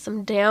block out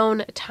some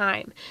down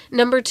time.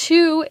 Number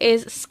 2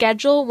 is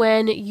schedule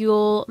when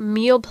you'll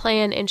meal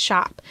plan and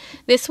shop.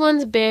 This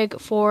one's big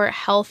for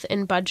health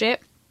and budget,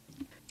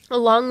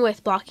 along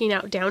with blocking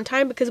out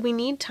downtime, because we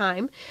need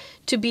time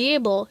to be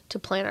able to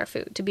plan our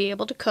food, to be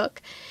able to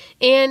cook,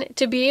 and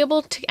to be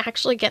able to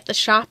actually get the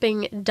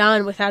shopping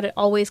done without it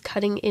always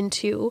cutting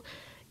into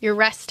your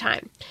rest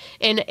time.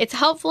 And it's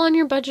helpful on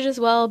your budget as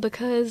well,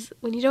 because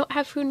when you don't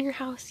have food in your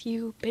house,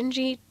 you binge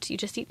eat, you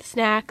just eat the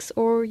snacks,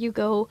 or you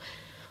go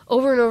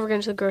over and over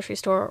again to the grocery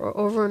store, or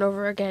over and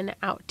over again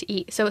out to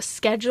eat. So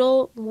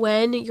schedule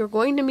when you're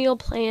going to meal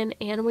plan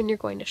and when you're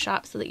going to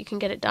shop so that you can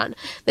get it done.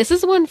 This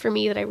is one for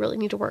me that I really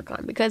need to work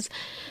on, because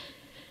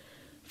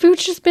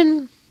food's just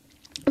been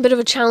a bit of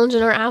a challenge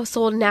in our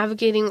household,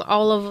 navigating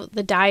all of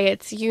the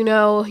diets. You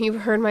know,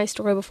 you've heard my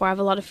story before. I have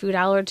a lot of food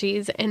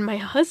allergies, and my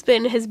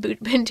husband has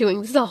been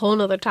doing, this is a whole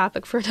nother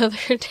topic for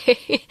another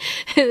day.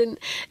 And,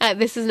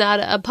 this is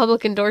not a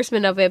public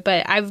endorsement of it,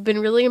 but I've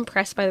been really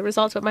impressed by the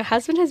results. But my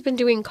husband has been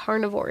doing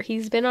carnivore.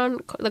 He's been on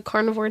the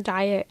carnivore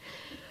diet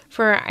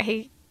for,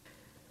 I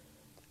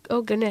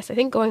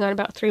think going on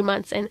about 3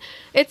 months. And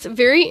it's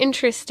very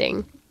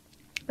interesting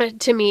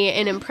to me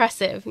and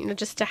impressive,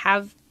 just to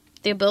have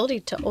the ability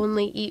to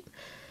only eat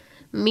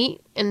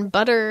meat and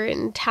butter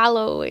and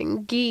tallow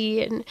and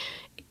ghee, and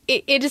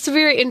it is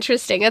very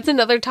interesting. That's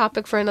another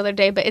topic for another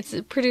day, but it's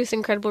produced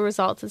incredible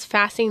results. It's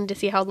fascinating to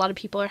see how a lot of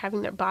people are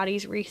having their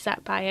bodies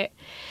reset by it.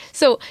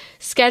 So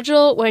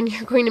schedule when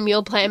you're going to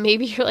meal plan.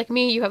 Maybe you're like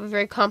me, you have a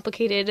very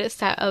complicated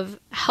set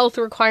of health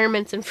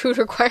requirements and food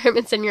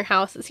requirements in your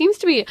house. It seems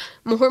to be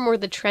more and more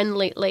the trend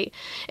lately.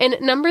 And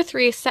number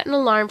 3, set an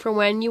alarm for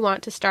when you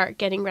want to start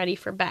getting ready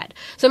for bed.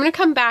 So I'm going to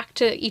come back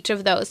to each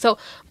of those. So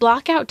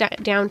block out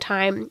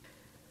downtime.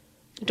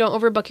 Don't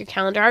overbook your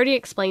calendar. I already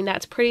explained that.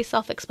 It's pretty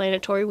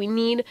self-explanatory. We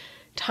need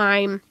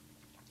time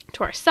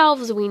to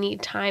ourselves. We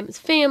need time as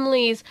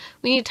families.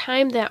 We need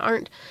time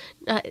that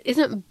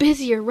isn't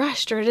busy or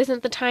rushed, or it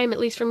isn't the time, at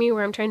least for me,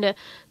 where I'm trying to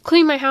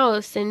clean my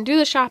house and do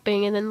the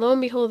shopping, and then lo and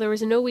behold, there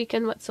was no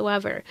weekend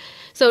whatsoever.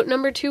 So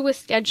number 2 was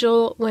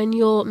schedule when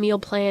you'll meal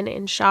plan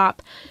and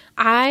shop.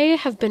 I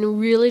have been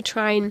really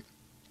trying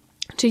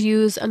to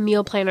use a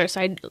meal planner.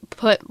 So I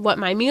put what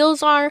my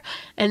meals are,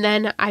 and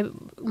then I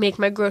make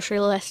my grocery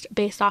list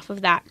based off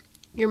of that.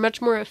 You're much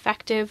more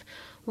effective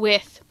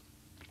with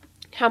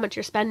how much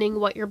you're spending,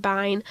 what you're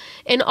buying,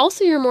 and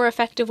also you're more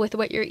effective with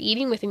what you're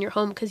eating within your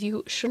home, because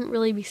you shouldn't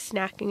really be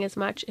snacking as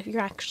much if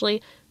you're actually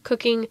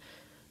cooking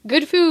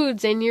good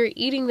foods and you're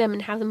eating them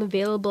and have them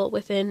available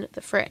within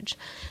the fridge.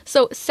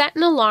 So set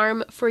an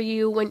alarm for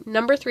you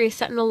number 3 is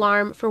set an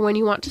alarm for when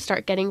you want to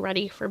start getting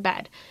ready for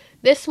bed.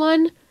 This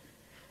one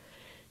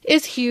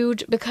is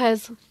huge,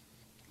 because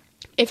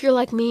if you're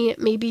like me,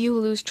 maybe you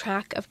lose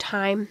track of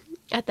time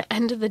at the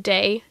end of the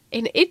day,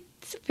 and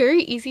it's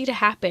very easy to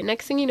happen.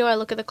 Next thing you know, I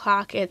look at the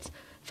clock, it's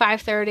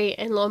 5:30,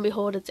 and lo and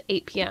behold, it's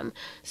 8 p.m.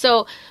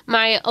 So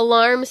my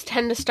alarms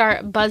tend to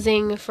start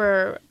buzzing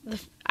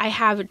I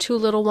have 2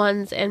 little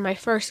ones, and my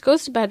first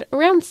goes to bed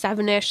around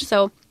 7-ish,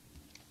 so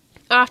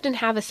I often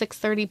have a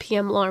 6:30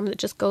 p.m. alarm that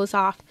just goes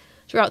off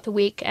throughout the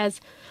week as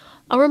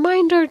a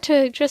reminder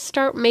to just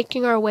start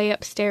making our way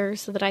upstairs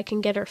so that I can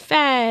get her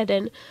fed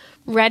and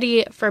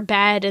ready for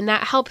bed. And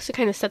that helps to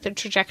kind of set the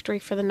trajectory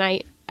for the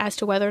night as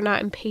to whether or not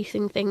I'm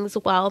pacing things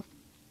well,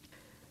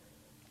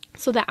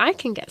 so that I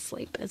can get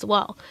sleep as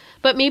well.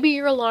 But maybe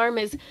your alarm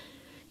is,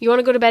 you want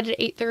to go to bed at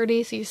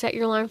 8:30, so you set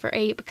your alarm for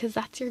 8 because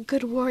that's your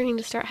good warning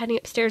to start heading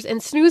upstairs.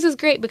 And snooze is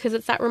great because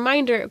it's that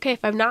reminder, okay,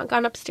 if I've not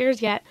gone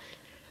upstairs yet,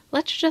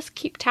 let's just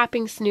keep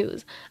tapping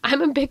snooze.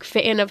 I'm a big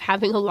fan of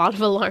having a lot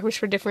of alarms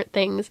for different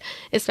things,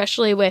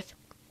 especially with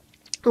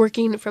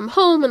working from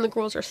home and the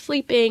girls are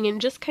sleeping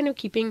and just kind of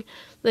keeping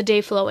the day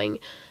flowing.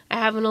 I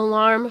have an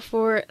alarm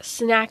for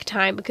snack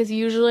time because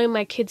usually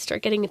my kids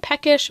start getting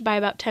peckish by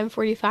about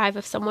 10:45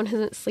 if someone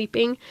isn't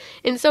sleeping.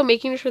 And so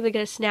making sure they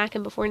get a snack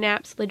in before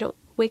nap so they don't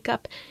wake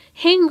up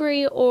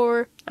hangry,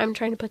 or I'm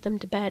trying to put them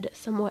to bed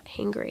somewhat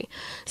hangry.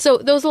 So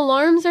those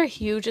alarms are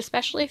huge,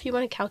 especially if you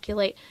want to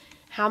calculate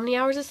how many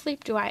hours of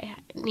sleep do I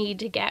need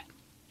to get.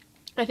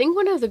 I think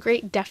one of the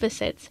great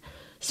deficits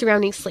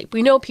surrounding sleep,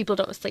 we know people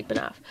don't sleep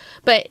enough,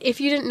 but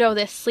if you didn't know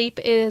this, sleep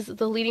is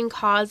the leading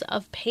cause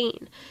of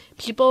pain.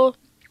 People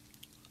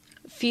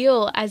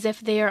feel as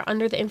if they are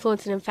under the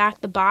influence, and in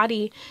fact, the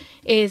body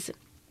is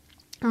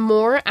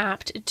more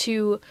apt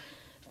to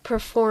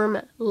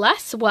perform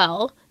less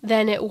well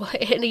than it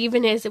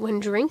even is when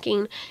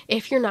drinking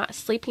if you're not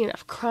sleeping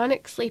enough.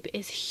 Chronic sleep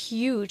is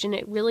huge, and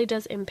it really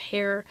does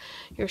impair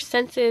your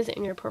senses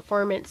and your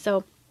performance.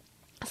 So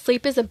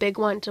sleep is a big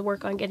one to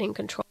work on getting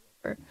control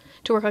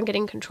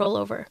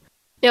over.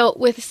 Now,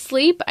 with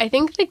sleep, I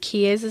think the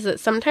key is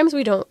that sometimes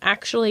we don't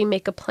actually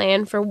make a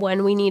plan for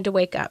when we need to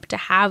wake up to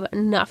have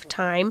enough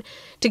time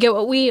to get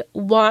what we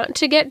want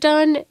to get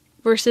done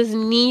versus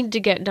need to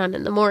get done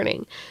in the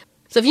morning.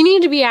 So if you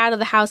need to be out of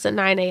the house at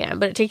 9 a.m.,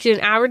 but it takes you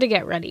an hour to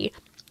get ready,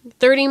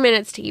 30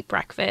 minutes to eat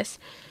breakfast,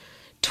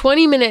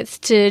 20 minutes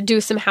to do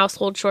some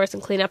household chores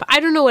and clean up, I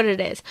don't know what it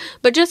is,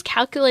 but just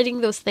calculating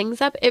those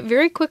things up, it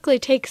very quickly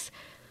takes,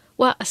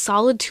 a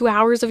solid 2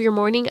 hours of your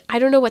morning. I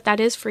don't know what that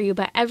is for you,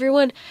 but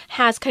everyone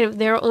has kind of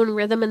their own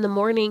rhythm in the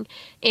morning,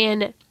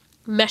 and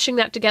meshing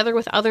that together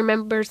with other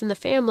members in the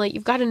family,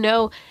 you've got to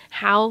know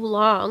how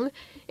long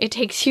it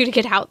takes you to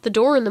get out the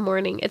door in the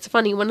morning. It's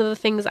funny, one of the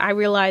things I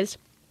realized,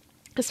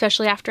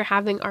 especially after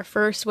having our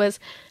first, was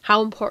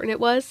how important it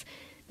was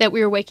that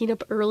we were waking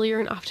up earlier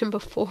and often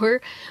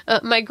before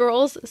my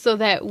girls, so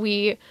that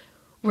we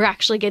were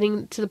actually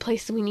getting to the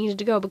place that we needed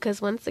to go,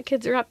 because once the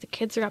kids are up,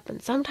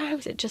 and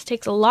sometimes it just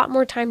takes a lot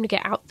more time to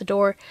get out the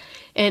door.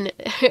 And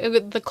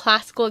the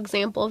classical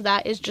example of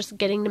that is just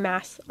getting to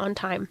Mass on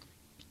time.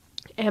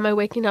 Am I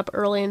waking up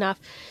early enough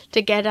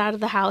to get out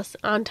of the house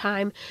on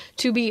time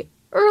to be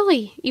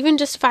early, even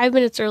just 5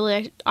 minutes early?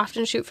 I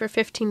often shoot for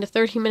 15 to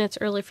 30 minutes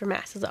early for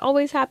Mass. Does it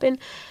always happen?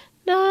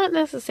 Not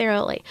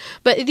necessarily.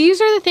 But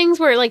these are the things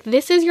where,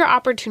 this is your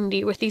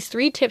opportunity with these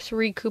 3 tips for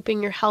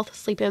recouping your health,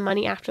 sleep, and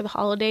money after the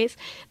holidays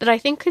that I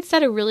think could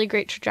set a really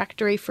great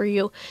trajectory for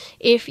you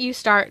if you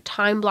start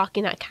time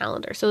blocking that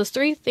calendar. So those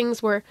 3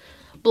 things were: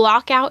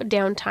 block out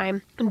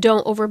downtime,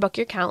 don't overbook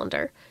your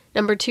calendar,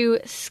 Number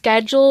 2,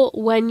 schedule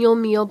when you'll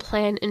meal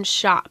plan and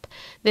shop.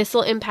 This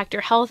will impact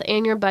your health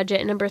and your budget.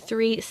 And number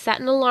 3, set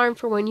an alarm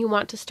for when you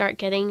want to start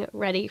getting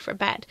ready for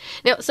bed.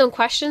 Now, some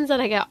questions that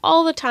I get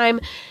all the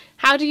time: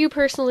 how do you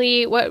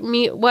personally,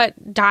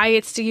 what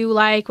diets do you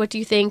like? What do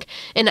you think?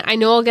 And I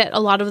know I'll get a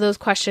lot of those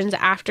questions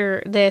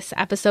after this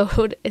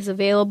episode is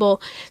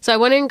available. So I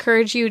want to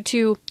encourage you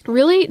to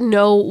really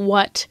know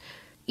what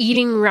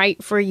eating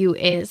right for you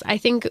is. I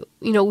think,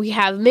 we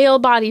have male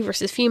body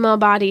versus female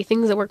body.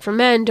 Things that work for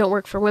men don't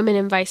work for women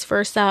and vice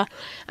versa.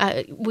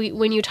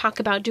 When you talk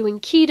about doing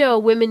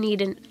keto, women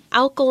need an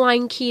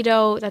alkaline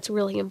keto. That's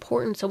really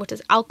important. So what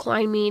does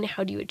alkaline mean?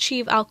 How do you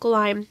achieve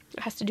alkaline?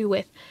 It has to do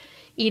with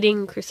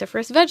eating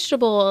cruciferous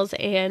vegetables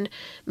and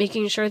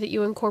making sure that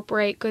you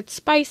incorporate good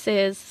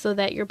spices so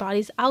that your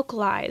body's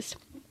alkalized.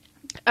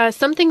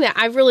 Something that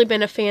I've really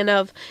been a fan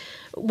of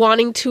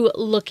wanting to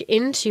look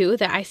into,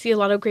 that I see a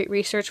lot of great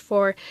research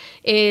for,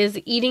 is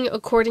eating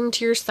according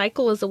to your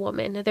cycle as a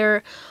woman.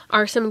 There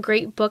are some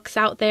great books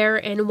out there,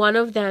 and one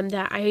of them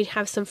that I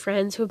have some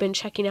friends who have been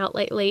checking out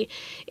lately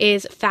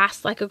is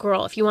Fast Like a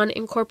Girl. If you want to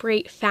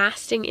incorporate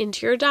fasting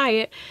into your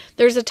diet,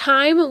 there's a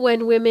time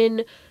when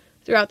women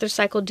throughout their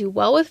cycle do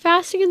well with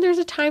fasting, and there's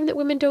a time that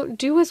women don't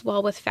do as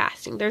well with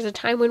fasting. There's a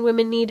time when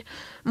women need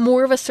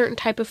more of a certain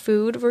type of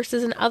food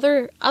versus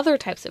other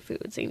types of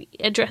foods,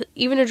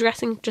 even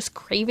addressing just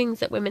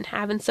cravings that women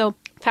have. And so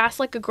Fast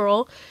Like a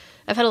Girl,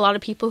 I've had a lot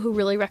of people who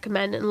really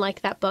recommend and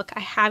like that book. I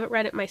haven't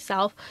read it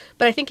myself,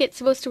 but I think it's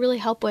supposed to really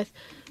help with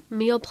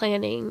meal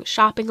planning,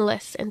 shopping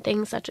lists, and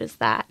things such as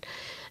that.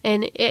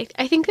 And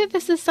I think that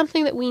this is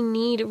something that we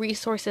need,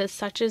 resources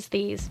such as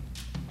these,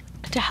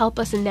 to help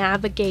us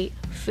navigate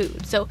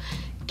food. So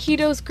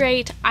keto's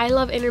great. I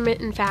love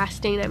intermittent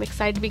fasting. I'm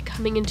excited to be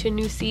coming into a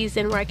new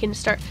season where I can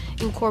start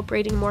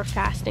incorporating more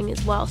fasting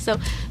as well. So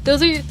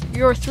those are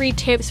your 3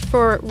 tips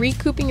for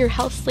recouping your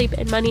health, sleep,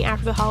 and money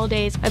after the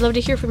holidays. I'd love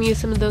to hear from you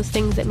some of those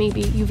things that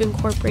maybe you've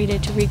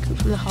incorporated to recoup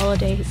from the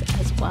holidays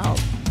as well.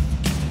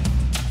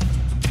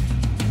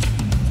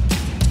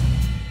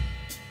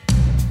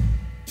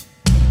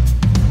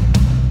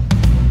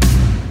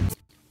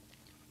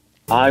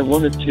 I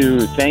wanted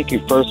to thank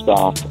you first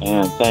off,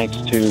 and thanks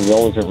to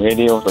Relevant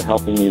Radio for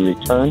helping me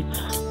return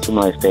to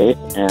my faith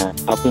and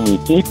helping me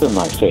deepen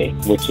my faith,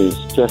 which has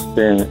just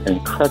been an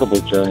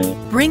incredible journey.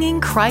 Bringing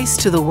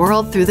Christ to the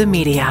world through the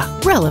media.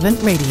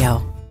 Relevant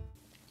Radio.